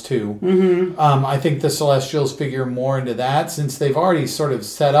Eternals too. I think the Celestials figure more into that, since they've already sort of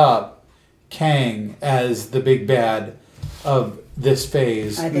set up Kang as the big bad of this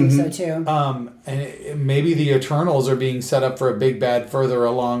phase. I think so too. Maybe the Eternals are being set up for a big bad further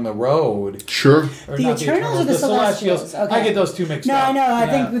along the road. Sure. Or The not Eternals or the Celestials? Okay. I get those two mixed No, up. I know. I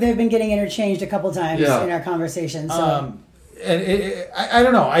Yeah. think they've been getting interchanged a couple times Yeah. in our conversation. So. And I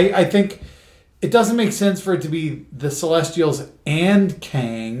don't know. I think it doesn't make sense for it to be the Celestials and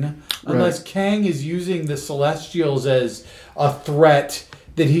Kang, unless Right. Kang is using the Celestials as a threat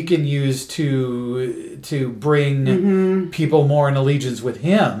that he can use to bring people more in allegiance with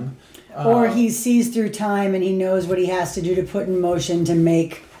him. Or he sees through time and he knows what he has to do to put in motion to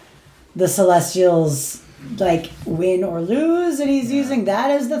make the Celestials like win or lose, and he's using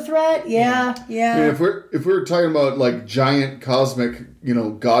that as the threat. Yeah. I mean, if we're talking about like giant cosmic,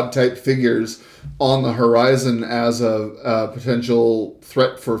 god type figures on the horizon as a potential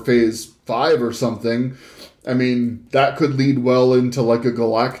threat for Phase 5 or something, I mean, that could lead well into like a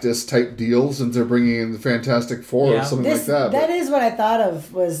Galactus type deal since they're bringing in the Fantastic Four or something like that. That is what I thought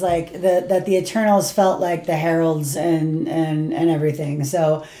of, was like that the Eternals felt like the Heralds and everything.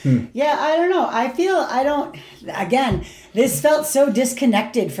 So yeah, I don't know. Again, this felt so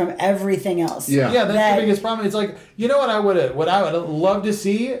disconnected from everything else. Yeah. Yeah, that's the biggest problem. It's like, what I would love to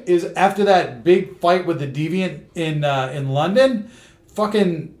see is after that big fight with the Deviant in London,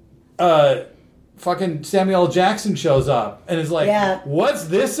 fucking Samuel L. Jackson shows up and is like, what's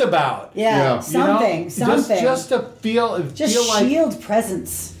this about? Yeah. Yeah. Something. Just to feel like shield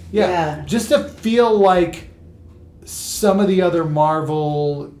presence. Yeah, just to feel like some of the other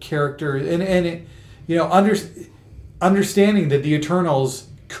Marvel characters, and understanding that the Eternals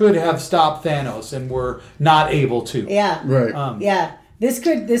could have stopped Thanos and were not able to. Yeah. Right. Yeah. This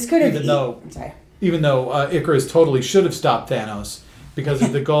could have. Even though Icarus totally should have stopped Thanos, because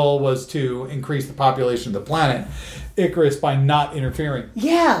if the goal was to increase the population of the planet, Icarus, by not interfering,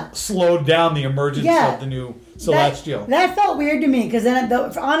 slowed down the emergence of the new Celestial. That felt weird to me, because then,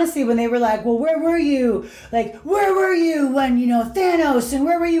 honestly, when they were like, well, where were you? Like, where were you when, Thanos, and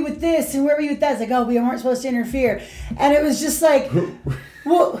where were you with this, and where were you with that? It's like, oh, we weren't supposed to interfere. And it was just like,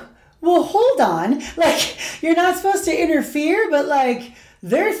 well, hold on. Like, you're not supposed to interfere, but like...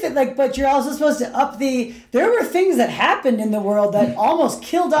 but you're also supposed to up the. There were things that happened in the world that almost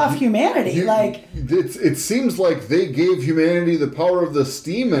killed off humanity. It seems like they gave humanity the power of the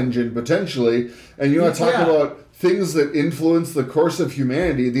steam engine potentially, and you want to talk about things that influence the course of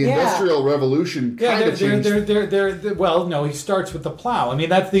humanity. The Industrial Revolution kind of changed. Well, no, he starts with the plow. I mean,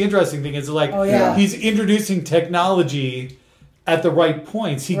 that's the interesting thing. Is like he's introducing technology at the right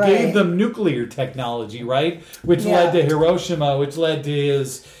points. He gave them nuclear technology, right? Which led to Hiroshima, which led to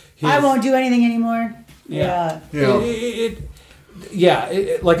his I won't do anything anymore. Yeah.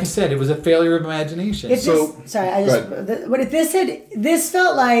 Like I said, it was a failure of imagination. This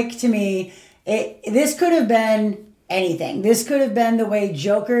felt like, to me, this could have been anything. This could have been the way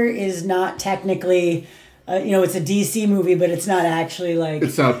Joker is not technically... it's a DC movie, but it's not actually like...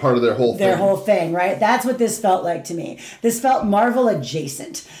 It's not part of their whole thing, right? That's what this felt like to me. This felt Marvel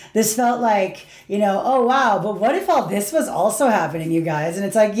adjacent. This felt like, oh wow, but what if all this was also happening, you guys? And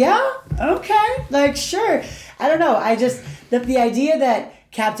it's like, yeah, okay, like, sure. I don't know. I just... The idea that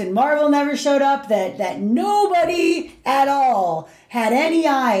Captain Marvel never showed up, that nobody at all had any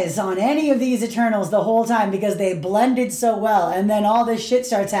eyes on any of these Eternals the whole time because they blended so well, and then all this shit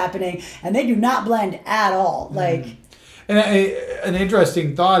starts happening and they do not blend at all. Like, and an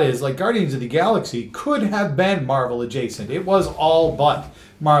interesting thought is, like, Guardians of the Galaxy could have been Marvel adjacent. It was all but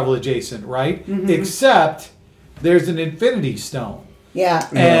Marvel adjacent, right? Except there's an Infinity Stone.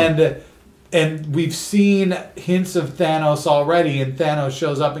 And we've seen hints of Thanos already, and Thanos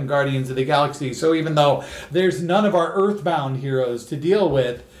shows up in Guardians of the Galaxy. So even though there's none of our Earthbound heroes to deal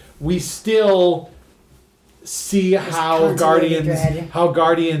with, we still see how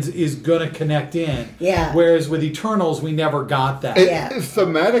Guardians is going to connect in. Yeah. Whereas with Eternals, we never got that.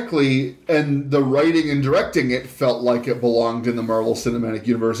 Thematically, and the writing and directing, it felt like it belonged in the Marvel Cinematic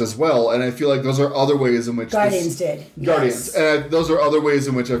Universe as well. And I feel like those are other ways in which Guardians did. Guardians. Yes. And those are other ways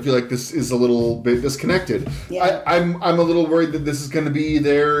in which I feel like this is a little bit disconnected. Yeah. I'm a little worried that this is going to be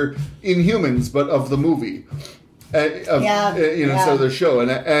their Inhumans, but of the movie. Instead of their show,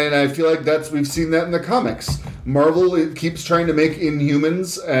 and I feel like we've seen that in the comics. Marvel keeps trying to make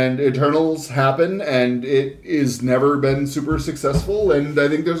Inhumans and Eternals happen, and it has never been super successful. And I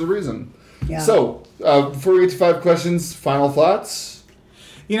think there's a reason. Yeah. So, before we get to 5 questions, final thoughts.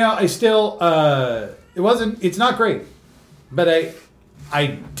 I still it's not great, but I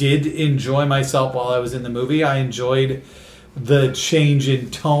did enjoy myself while I was in the movie. I enjoyed the change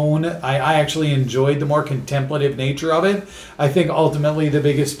in tone. I actually enjoyed the more contemplative nature of it. I think ultimately the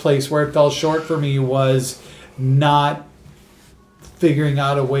biggest place where it fell short for me was not figuring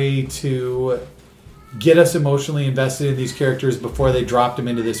out a way to get us emotionally invested in these characters before they dropped them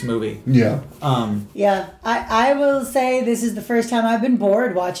into this movie. Yeah. Yeah, I will say this is the first time I've been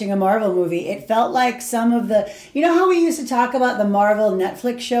bored watching a Marvel movie. It felt like some of the, you know how we used to talk about the Marvel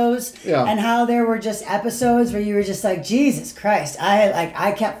Netflix shows, Yeah. and how there were just episodes where you were just like, Jesus Christ,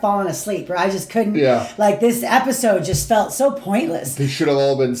 I kept falling asleep, or I just couldn't. Yeah. Like this episode just felt so pointless. They should have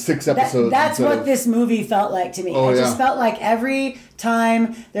all been 6 episodes. That's instead what of- this movie felt like to me. Oh, It just yeah. felt like every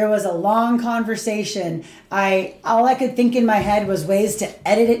time there was a long conversation, all I could think in my head was ways to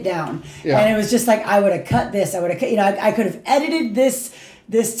edit it down. Yeah. And it was just like, I would have cut this. I would have cut, I could have edited this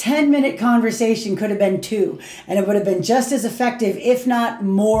 10-minute conversation could have been 2, and it would have been just as effective, if not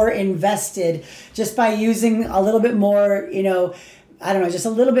more invested, just by using a little bit more, I don't know, just a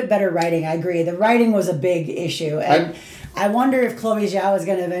little bit better writing. I agree. The writing was a big issue. And I wonder if Chloe Zhao is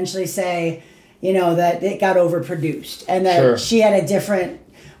going to eventually say, that it got overproduced and that Sure. she had a different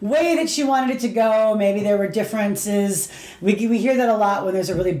way that she wanted it to go. Maybe there were differences. We hear that a lot when there's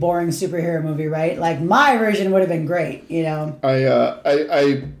a really boring superhero movie, right? Like my version would have been great,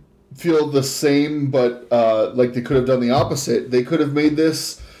 I feel the same, but like they could have done the opposite. They could have made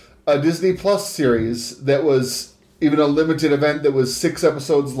this a Disney Plus series that was even a limited event that was 6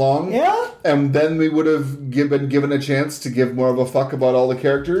 episodes long. Yeah. And then we would have been given a chance to give more of a fuck about all the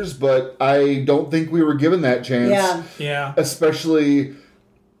characters, but I don't think we were given that chance. Yeah. Yeah. Especially,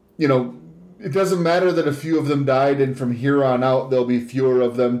 it doesn't matter that a few of them died, and from here on out there'll be fewer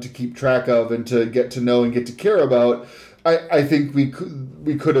of them to keep track of and to get to know and get to care about. I think we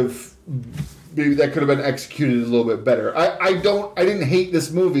could have, maybe that could have been executed a little bit better. I didn't hate this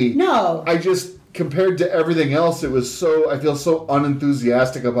movie. No. I just, compared to everything else, I feel so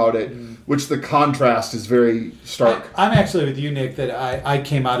unenthusiastic about it, which the contrast is very stark. I'm actually with you, Nick, that I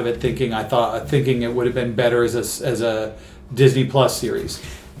came out of it thinking it would have been better as a Disney Plus series.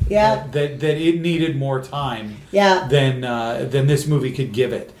 Yeah. That it needed more time. Yeah. Than this movie could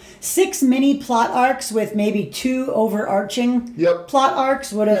give it. 6 mini plot arcs with maybe 2 overarching plot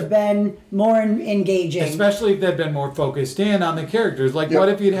arcs would have been more engaging. Especially if they'd been more focused in on the characters. Like, what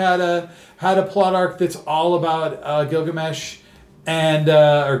if you'd had a plot arc that's all about Gilgamesh and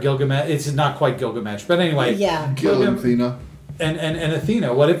or Gilgamesh? It's not quite Gilgamesh, but anyway. Yeah. Gil and Athena. And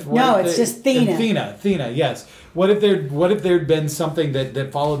Athena. What if it's just Athena. Athena, yes. What if there'd been something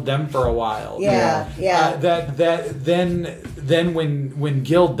that followed them for a while? Yeah. Then when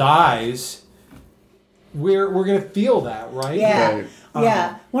Gil dies, we're gonna feel that, right? Yeah. Right.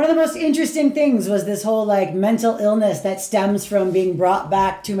 Yeah. One of the most interesting things was this whole mental illness that stems from being brought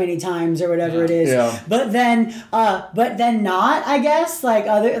back too many times or whatever it is. Yeah. But then not, I guess.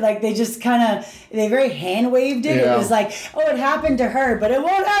 They just they very hand waved it. Yeah. It was like, oh, it happened to her, but it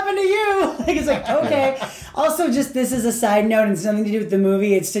won't happen to you. It's like, okay. Also, just this is a side note, and it's nothing to do with the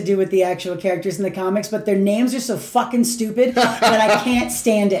movie. It's to do with the actual characters in the comics, but their names are so fucking stupid that I can't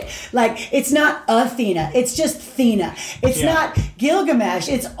stand it. It's not Athena. It's just Thena. It's not Gilgamesh.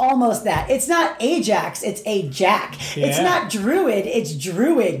 It's almost that. It's not Ajax. It's Ajax. It's not Druid. It's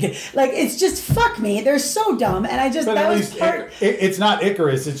Druig. It's just fuck me. They're so dumb, and I just But that at was least part. it's not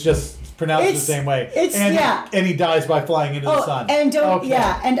Icarus. It's just pronounced the same way. And he dies by flying into the sun. And Okay.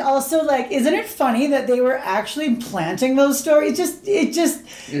 and also isn't it funny that they were actually planting those stories? It just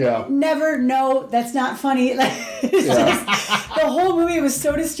never. No, that's not funny. The whole movie was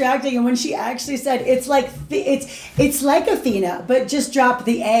so distracting, and when she actually said it's like Athena, but just drop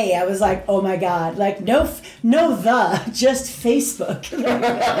the A, I was like, oh my god, just Facebook.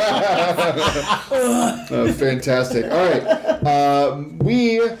 Fantastic. All right.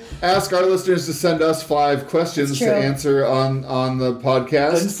 We ask our listeners to send us 5 questions to answer on the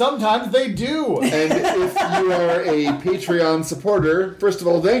podcast. And sometimes they do. And if you are a Patreon supporter, first of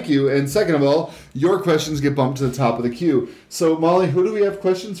all, thank you. And second of all, your questions get bumped to the top of the queue. So, Molly, who do we have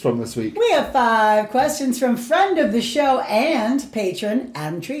questions from this week? We have 5 questions from friend of the show and patron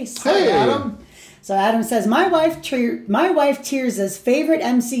Adam Treese. Hey, Adam. So Adam says, my wife Tirz's favorite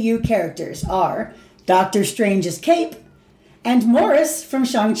MCU characters are Doctor Strange's cape and Morris from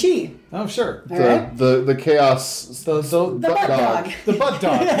Shang-Chi. Oh, sure. The chaos. The butt dog. The butt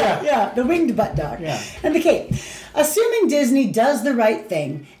dog. Yeah. Yeah, the winged butt dog. Yeah. And the cape. Assuming Disney does the right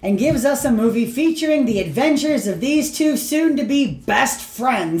thing and gives us a movie featuring the adventures of these 2 soon-to-be best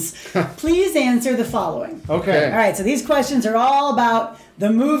friends, please answer the following. Okay. All right, so these questions are all about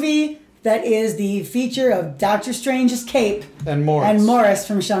the movie that is the feature of Doctor Strange's cape And Morris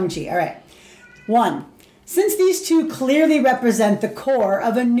from Shang-Chi. All right. 1. Since these 2 clearly represent the core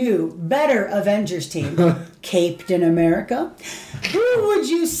of a new, better Avengers team, Caped in America. Who would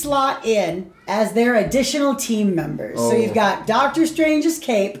you slot in as their additional team members? So you've got Doctor Strange's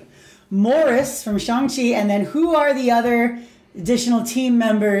Cape, Morris from Shang-Chi, and then who are the other additional team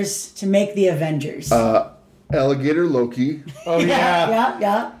members to make the Avengers? Alligator Loki. Oh yeah.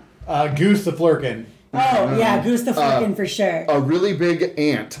 Yeah. Goose the Flurkin. Oh, yeah, Goose the Flurkin for sure. A really big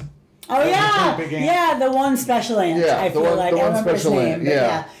ant. Oh, yeah. big ant. Yeah, the one special ant, Yeah, I the feel one- like. the I one remember his special name. ant, but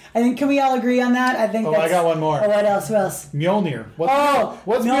yeah. I think, can we all agree on that? I think Oh, that's... I got one more. Oh, what else? Who else? Mjolnir. Oh,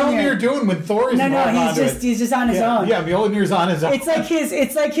 What's Mjolnir. Mjolnir doing when Thor is No, involved onto it? he's just on his own. Yeah, Mjolnir's on his own. It's like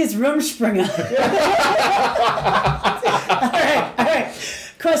his Rumspringa. All right.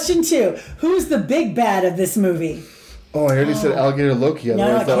 Question 2. Who's the big bad of this movie? Oh, I already said Alligator Loki. No,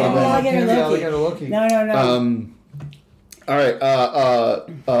 Otherwise it that can't would be have been- Alligator Loki. No. All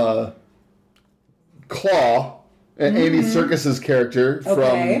right. Claw, Andy Serkis's character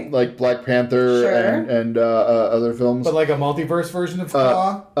Okay. from like Black Panther Sure. and other films. But like a multiverse version of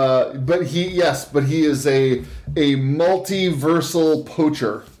Claw? But he is a multiversal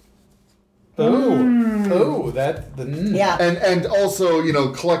poacher. Yeah. And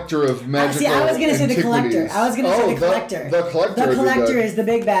also, collector of magical See, I was going to say the collector. antiquities. I was going to say the collector. The collector. The collector is the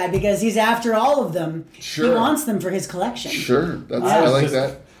big bad because he's after all of them. Sure. He wants them for his collection. Sure. I like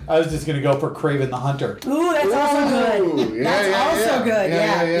that. I was just going to go for Kraven the Hunter. Ooh, that's also good. Yeah, That's also good.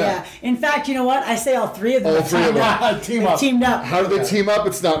 Yeah. In fact, you know what? I say all three of them All have three of teamed them. up. Team They've up. teamed up. How do they team up?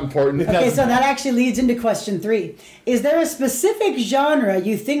 It's not important. Okay, so that actually leads into question 3. Is there a specific genre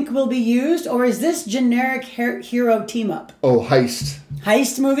you think will be used, or is this generic hero team up? Oh, heist.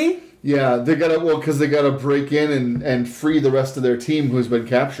 Heist movie? Yeah, they gotta break in and free the rest of their team who's been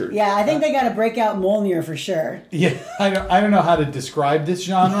captured. Yeah, I think they got to break out Mjolnir for sure. Yeah, I don't know how to describe this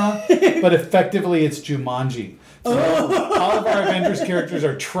genre, but effectively it's Jumanji. So all of our Avengers characters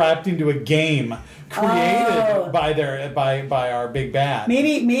are trapped into a game created by our big bad.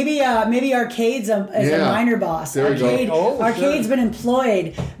 Maybe Arcade's is a minor boss. There we go. Arcade's been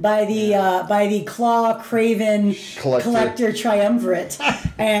employed by the Claw Craven Collector Triumvirate.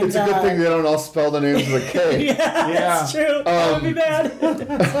 And It's a good thing they don't all spell the names with a K. That's true. That would be bad.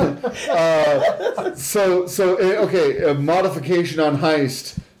 A modification on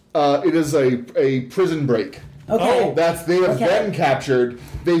heist. It is a prison break. Okay. They have been captured.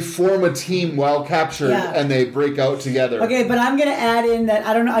 They form a team while captured, and they break out together. Okay, but I'm going to add in that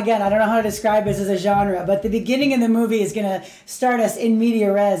I don't know how to describe this as a genre, but the beginning of the movie is going to start us in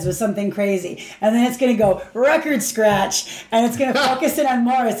media res with something crazy, and then it's going to go record scratch, and it's going to focus in on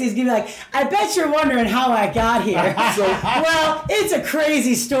Morris. He's going to be like, "I bet you're wondering how I got here." Well, it's a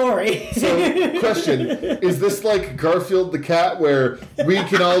crazy story. So, question: is this like Garfield the cat, where we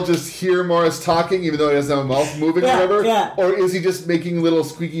can all just hear Morris talking, even though he doesn't have a mouth moving, or whatever? Yeah. Or is he just making little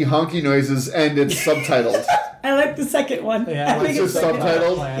squeaky honky noises and it's subtitled? I like the second one. Yeah, I think it's just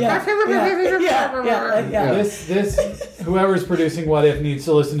subtitled. Yeah. This whoever's producing What If needs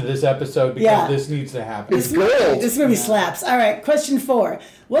to listen to this episode because this needs to happen. It's gold. This movie slaps. All right, question 4.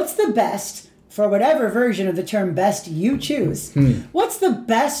 What's the best, for whatever version of the term best you choose, what's the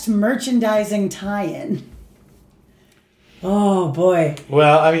best merchandising tie-in? Oh, boy.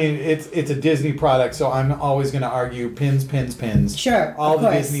 Well, I mean, it's a Disney product, so I'm always going to argue pins. Sure, all of the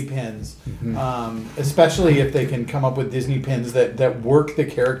course. Disney pins, especially if they can come up with Disney pins that work the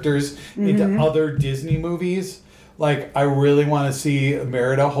characters into other Disney movies. Like, I really want to see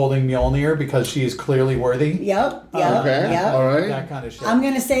Merida holding Mjolnir because she is clearly worthy. Yep. Okay. All right. That kind of shit. I'm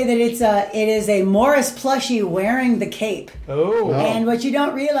going to say that it is a Morris plushie wearing the cape. Oh. And what you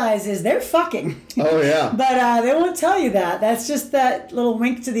don't realize is they're fucking. Oh yeah. But they won't tell you that. That's just that little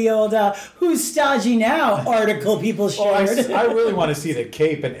wink to the old "who's stodgy now" article people shared. I really want to see the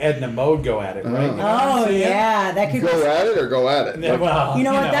cape and Edna Mode go at it, right? You know what I'm Oh saying? yeah, that could Go at it or go at it. Yeah, well, You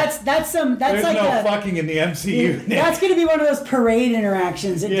know what? That's there's like no fucking in the MCU. That's going to be one of those parade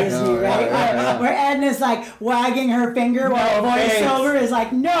interactions at Disney, Oh, right? Where Edna's like wagging her finger while voiceover is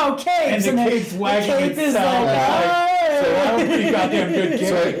like, "No capes," And the then cape's wagging the cape is itself. like, So "Oh." I don't think goddamn good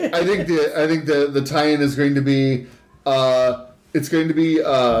So cape. I think the tie-in is going to be it's going to be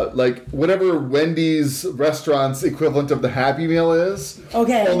like whatever Wendy's restaurant's equivalent of the Happy Meal is.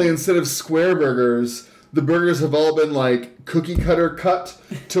 Okay. Only instead of square burgers, the burgers have all been like cookie cutter cut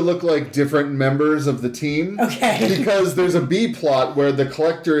to look like different members of the team. Okay. Because there's a B plot where the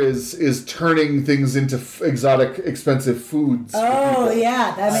collector is turning things into exotic, expensive foods. for Oh people.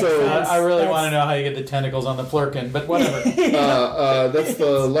 yeah, that makes So, sense. I really That's- want to know how you get the tentacles on the Flurkin, but whatever. That's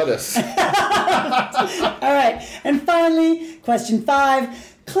the lettuce. All right, and finally, question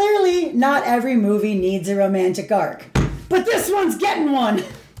 5. Clearly, not every movie needs a romantic arc, but this one's getting one.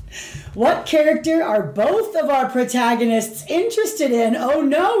 What character are both of our protagonists interested in? Oh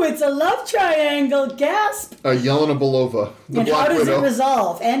no, it's a love triangle. Gasp. Yelena Belova. And how does it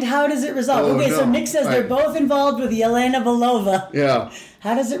resolve? Oh, okay, so no. Nick says they're both involved with Yelena Belova. Yeah.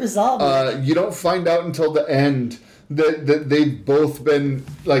 How does it resolve? You don't find out until the end that they've both been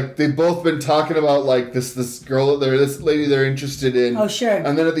talking about like this girl this lady they're interested in. Oh, sure.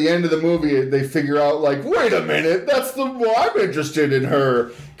 And then at the end of the movie they figure out like, wait a minute, I'm interested in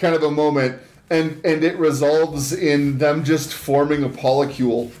her kind of a moment. And it resolves in them just forming a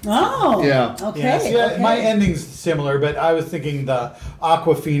polycule. Oh. Yeah. Okay. Yes, Okay. my ending's similar, but I was thinking the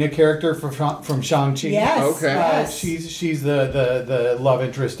Awkwafina character from Shang-Chi. Yes. Okay. Yes. She's the love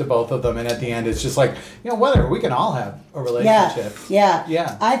interest to both of them, and at the end it's just like, whether we can all have a relationship.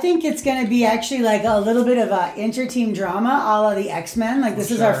 Yeah. I think it's going to be actually like a little bit of a inter-team drama a la the X-Men. Like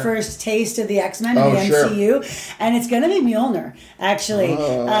this is our first taste of the X-Men in the MCU. And it's going to be Mjolnir, actually.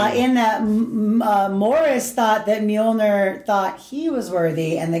 In that Morris thought that Mjolnir thought he was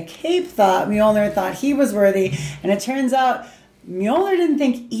worthy, and the Cape thought Mjolnir thought he was worthy. And it turns out Mjolnir didn't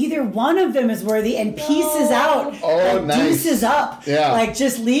think either one of them is worthy and pieces out. Nice. Deuces up. Yeah. Like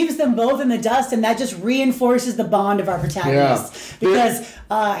just leaves them both in the dust, and that just reinforces the bond of our protagonists. Because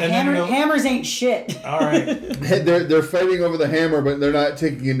hammers ain't shit. All right. They're fighting over the hammer, but they're not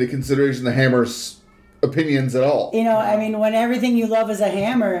taking into consideration the hammer's opinions at all. I mean, when everything you love is a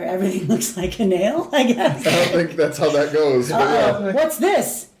hammer, everything looks like a nail, I guess. I don't think that's how that goes. But yeah. What's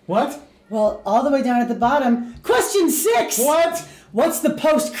this? What? Well, all the way down at the bottom, question 6. What? What's the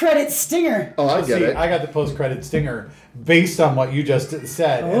post-credit stinger? Oh, I get it. I got the post-credit stinger based on what you just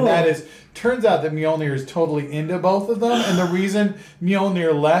said. And that is, turns out that Mjolnir is totally into both of them. And the reason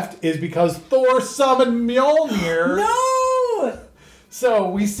Mjolnir left is because Thor summoned Mjolnir. No! So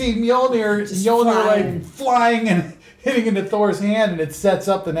we see Mjolnir flying and hitting into Thor's hand, and it sets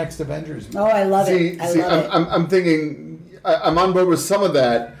up the next Avengers movie. Oh, I love it. I'm thinking, I'm on board with some of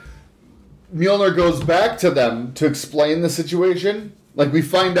that. Mjolnir goes back to them to explain the situation. Like, we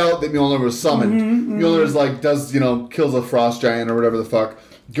find out that Mjolnir was summoned. Mjolnir's like, kills a frost giant or whatever the fuck.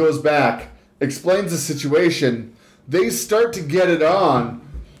 Goes back, explains the situation. They start to get it on,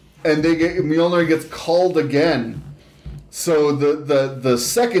 and Mjolnir gets called again. So the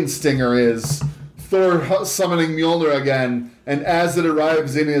second stinger is Thor summoning Mjolnir again, and as it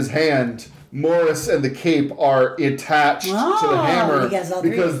arrives in his hand, Morris and the Cape are attached to the hammer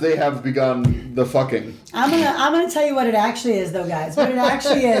because they have begun the fucking. I'm gonna tell you what it actually is, though, guys. What it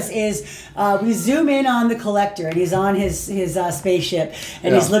actually is we zoom in on the Collector, and he's on his spaceship,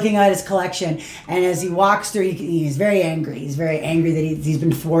 and he's looking at his collection. And as he walks through, he's very angry. He's very angry that he's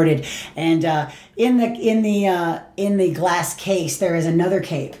been thwarted. And in the glass case, there is another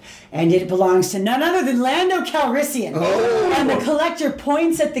cape. And it belongs to none other than Lando Calrissian. Oh. And the Collector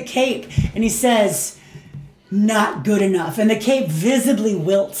points at the cape and he says, "Not good enough." And the cape visibly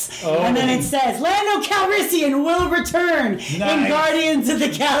wilts. Oh. And then it says, "Lando Calrissian will return in Guardians of the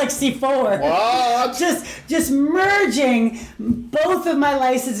Galaxy 4. What? Just merging both of my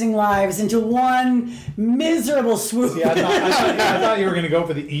licensing lives into one miserable swoop. See, I thought you were going to go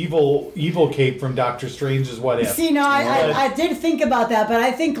for the evil cape from Doctor Strange's What If. See, no, I did think about that, but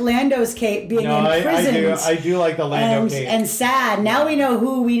I think Lando's cape being imprisoned. I do like the Lando cape. And sad. Now we know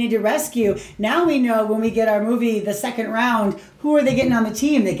who we need to rescue. Now we know when we get our movie, the second round, who are they getting on the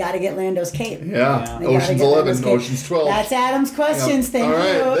team? They got to get Lando's cape. Yeah. Ocean's 11, Ocean's 12. That's Adam's questions. Thank you.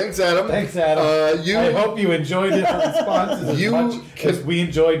 All right. Thanks, Adam. Thanks, Adam. I hope you enjoyed the responses as much as we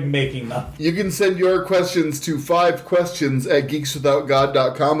enjoyed making them. You can send your questions to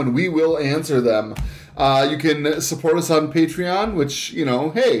 5questions@geekswithoutgod.com, and we will answer them. You can support us on Patreon, which,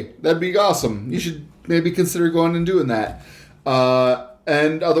 hey, that'd be awesome. You should maybe consider going and doing that.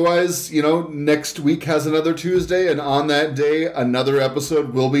 And otherwise, next week has another Tuesday, and on that day, another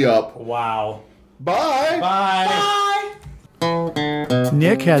episode will be up. Wow. Bye! Bye! Bye!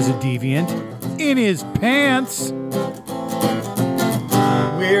 Nick has a deviant in his pants.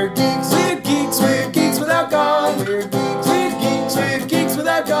 We're geeks, we're geeks without God. We're geeks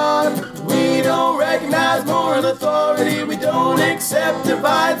without God. We don't recognize moral authority. We don't accept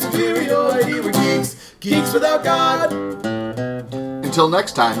divine superiority. We're geeks without God. Until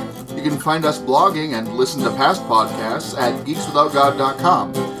next time, you can find us blogging and listen to past podcasts at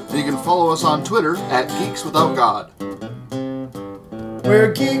geekswithoutgod.com. And you can follow us on Twitter at geekswithoutgod.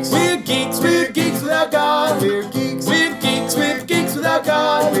 We're geeks without God. We're geeks without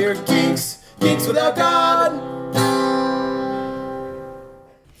God. We're geeks without God.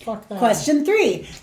 Question 3.